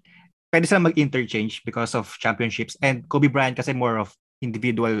 number 8. Pwede sila mag-interchange because of championships. And Kobe Bryant kasi more of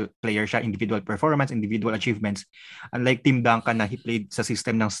individual player siya, individual performance, individual achievements. Unlike Tim Duncan na he played sa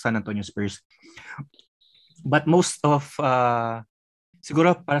system ng San Antonio Spurs. But most of,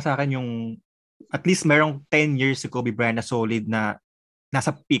 siguro para sa akin yung at least merong 10 years si Kobe Bryant na solid na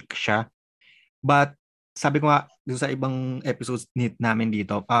nasa peak siya. But sabi ko nga doon sa ibang episodes namin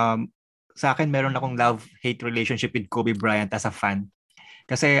dito, sa akin meron akong love-hate relationship with Kobe Bryant as a fan.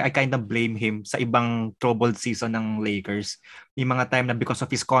 Kasi I kind of blame him sa ibang troubled season ng Lakers. Yung mga time na because of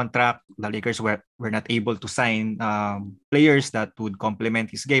his contract, the Lakers were not able to sign players that would complement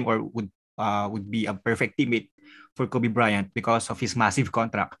his game or would be a perfect teammate for Kobe Bryant because of his massive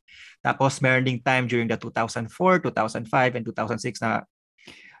contract. Tapos meron ding time during the 2004, 2005, and 2006 na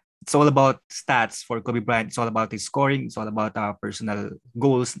it's all about stats for Kobe Bryant. It's all about his scoring. It's all about personal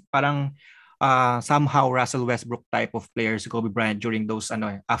goals. Parang somehow Russell Westbrook type of players si Kobe Bryant during those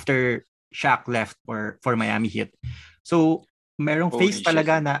after Shaq left for Miami Heat. So merong Holy face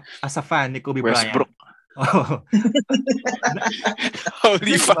talaga na as a fan ni Kobe Westbrook. Bryant. Oh.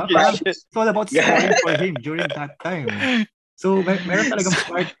 Holy fucking shit. It's all about scoring for him during that time. So meron talagang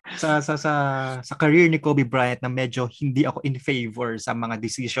part sa career ni Kobe Bryant na medyo hindi ako in favor sa mga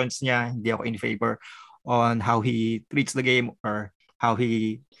decisions niya, hindi ako in favor on how he treats the game or how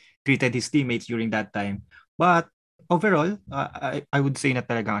he treated his teammates during that time. But overall, I would say na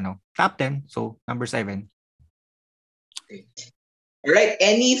talagang top 10, so number 7. Okay. All right,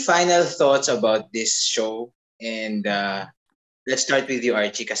 any final thoughts about this show? And let's start with you,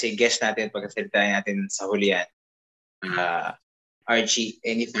 Archie, kasi guest natin pagkasalita natin sa hulihan. Archie,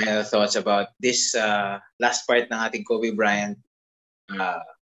 any final thoughts about this last part ng ating Kobe Bryant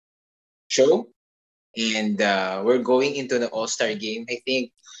show? And we're going into the All-Star game. I think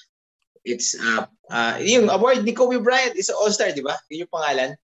it's yung award ni Kobe Bryant is All-Star, di ba? Yun yung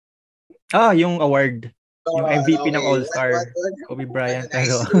pangalan. Yung award. Yung MVP ng All-Star. Kobe Bryant.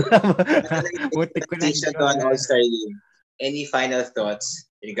 Butik ko na All-Star game. Any final thoughts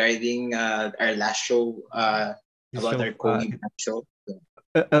regarding our last show about our Kobe Bryant show?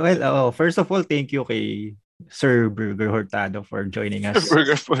 First of all, thank you kay Sir Burger Hurtado for joining us.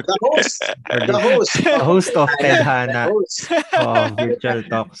 The host of Ted Hana of Virtual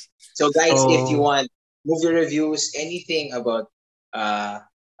Talks. So guys, if you want movie reviews, anything about the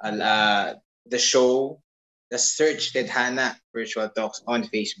show, just search Ted Hana Virtual Talks on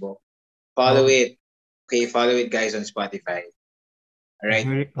Facebook. Follow it. Okay, follow it guys on Spotify. All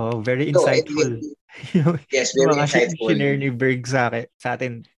right. Very insightful. Yes, very insightful. Share ni Berg sa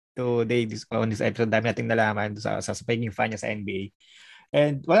atin today on this episode. Dami nating nalaman sa pagiging fan niya sa NBA.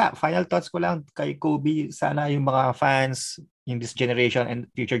 And final thoughts ko lang kay Kobe. Sana yung mga fans in this generation and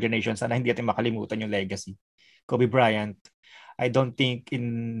future generation, sana hindi natin makalimutan yung legacy. Kobe Bryant, I don't think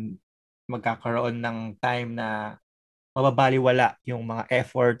magkakaroon ng time na mababaliwala yung mga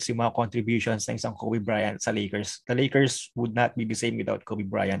efforts, yung mga contributions ng isang Kobe Bryant sa Lakers. The Lakers would not be the same without Kobe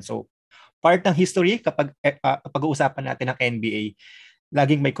Bryant. So, part ng history, kapag pag-uusapan natin ng NBA,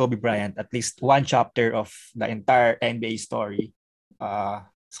 laging may Kobe Bryant. At least one chapter of the entire NBA story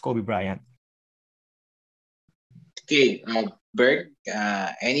is Kobe Bryant. Okay, Berg,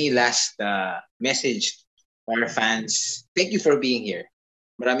 any last message for our fans? Thank you for being here.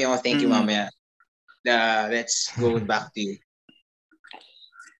 Marami akong thank you, mamaya. Let's go back to you.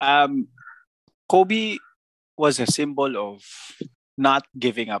 Kobe was a symbol of not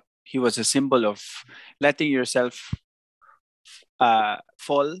giving up. He was a symbol of letting yourself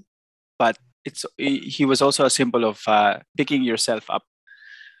fall, but he was also a symbol of picking yourself up.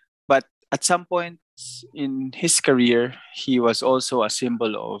 But at some point in his career, he was also a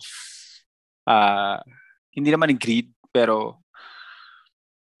symbol of hindi naman greed, pero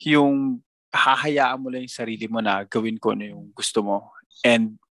yung hahayaan mo lang yung sarili mo na gawin ko na yung gusto mo.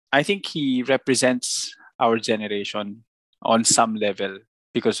 And I think he represents our generation on some level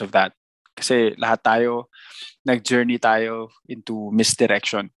because of that. Kasi lahat tayo, nag-journey tayo into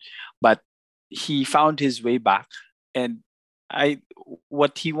misdirection. But he found his way back. And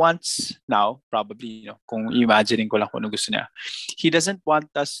what he wants now, probably, kung imagining ko lang kung ano gusto niya, he doesn't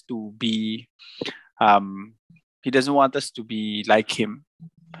want us to be like him.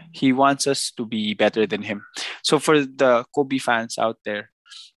 He wants us to be better than him. So for the Kobe fans out there,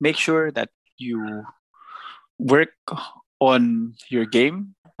 make sure that you work on your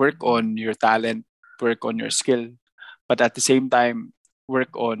game, work on your talent, work on your skill, but at the same time,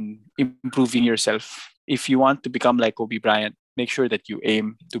 work on improving yourself. If you want to become like Kobe Bryant, make sure that you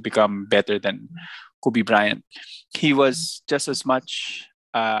aim to become better than Kobe Bryant. He was just as much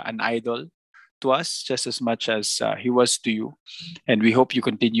an idol to us, just as much as he was to you. And we hope you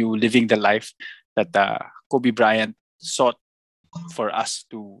continue living the life that Kobe Bryant sought for us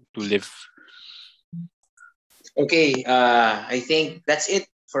to live. Okay, I think that's it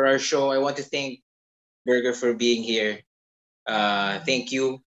for our show. I want to thank Burger for being here. Thank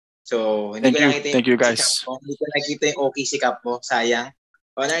you. So, hindi Thank ko you. nakita Thank you, yung sikap guys. mo. Hindi ko nakita yung okay sikap mo. Sayang.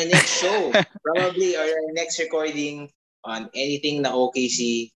 On our next show, probably or our next recording on anything na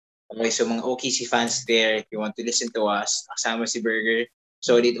OKC. Okay, so mga OKC fans there, if you want to listen to us, kasama si Burger.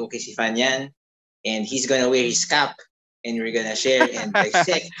 Solid OKC fan yan. And he's gonna wear his cap and we're gonna share and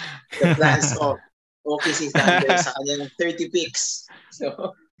dissect the plans of OKC Thunder sa kanyang 30 picks.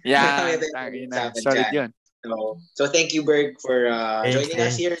 So, Yeah, marami tayong tangina. pag-usapan Solid dyan. yun. So thank you, Berg, for Thanks, joining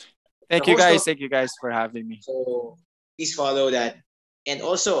us here. Thank The you, host guys. of- Thank you, guys, for having me. So please follow that. And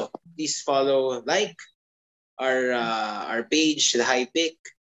also, please follow, like our page, The High Pick.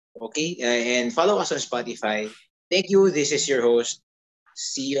 Okay? And follow us on Spotify. Thank you. This is your host,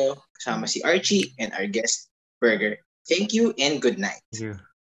 CEO, kasama si Archie, and our guest, Burger. Thank you and good night. Thank you.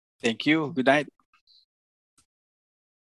 Thank you. Good night.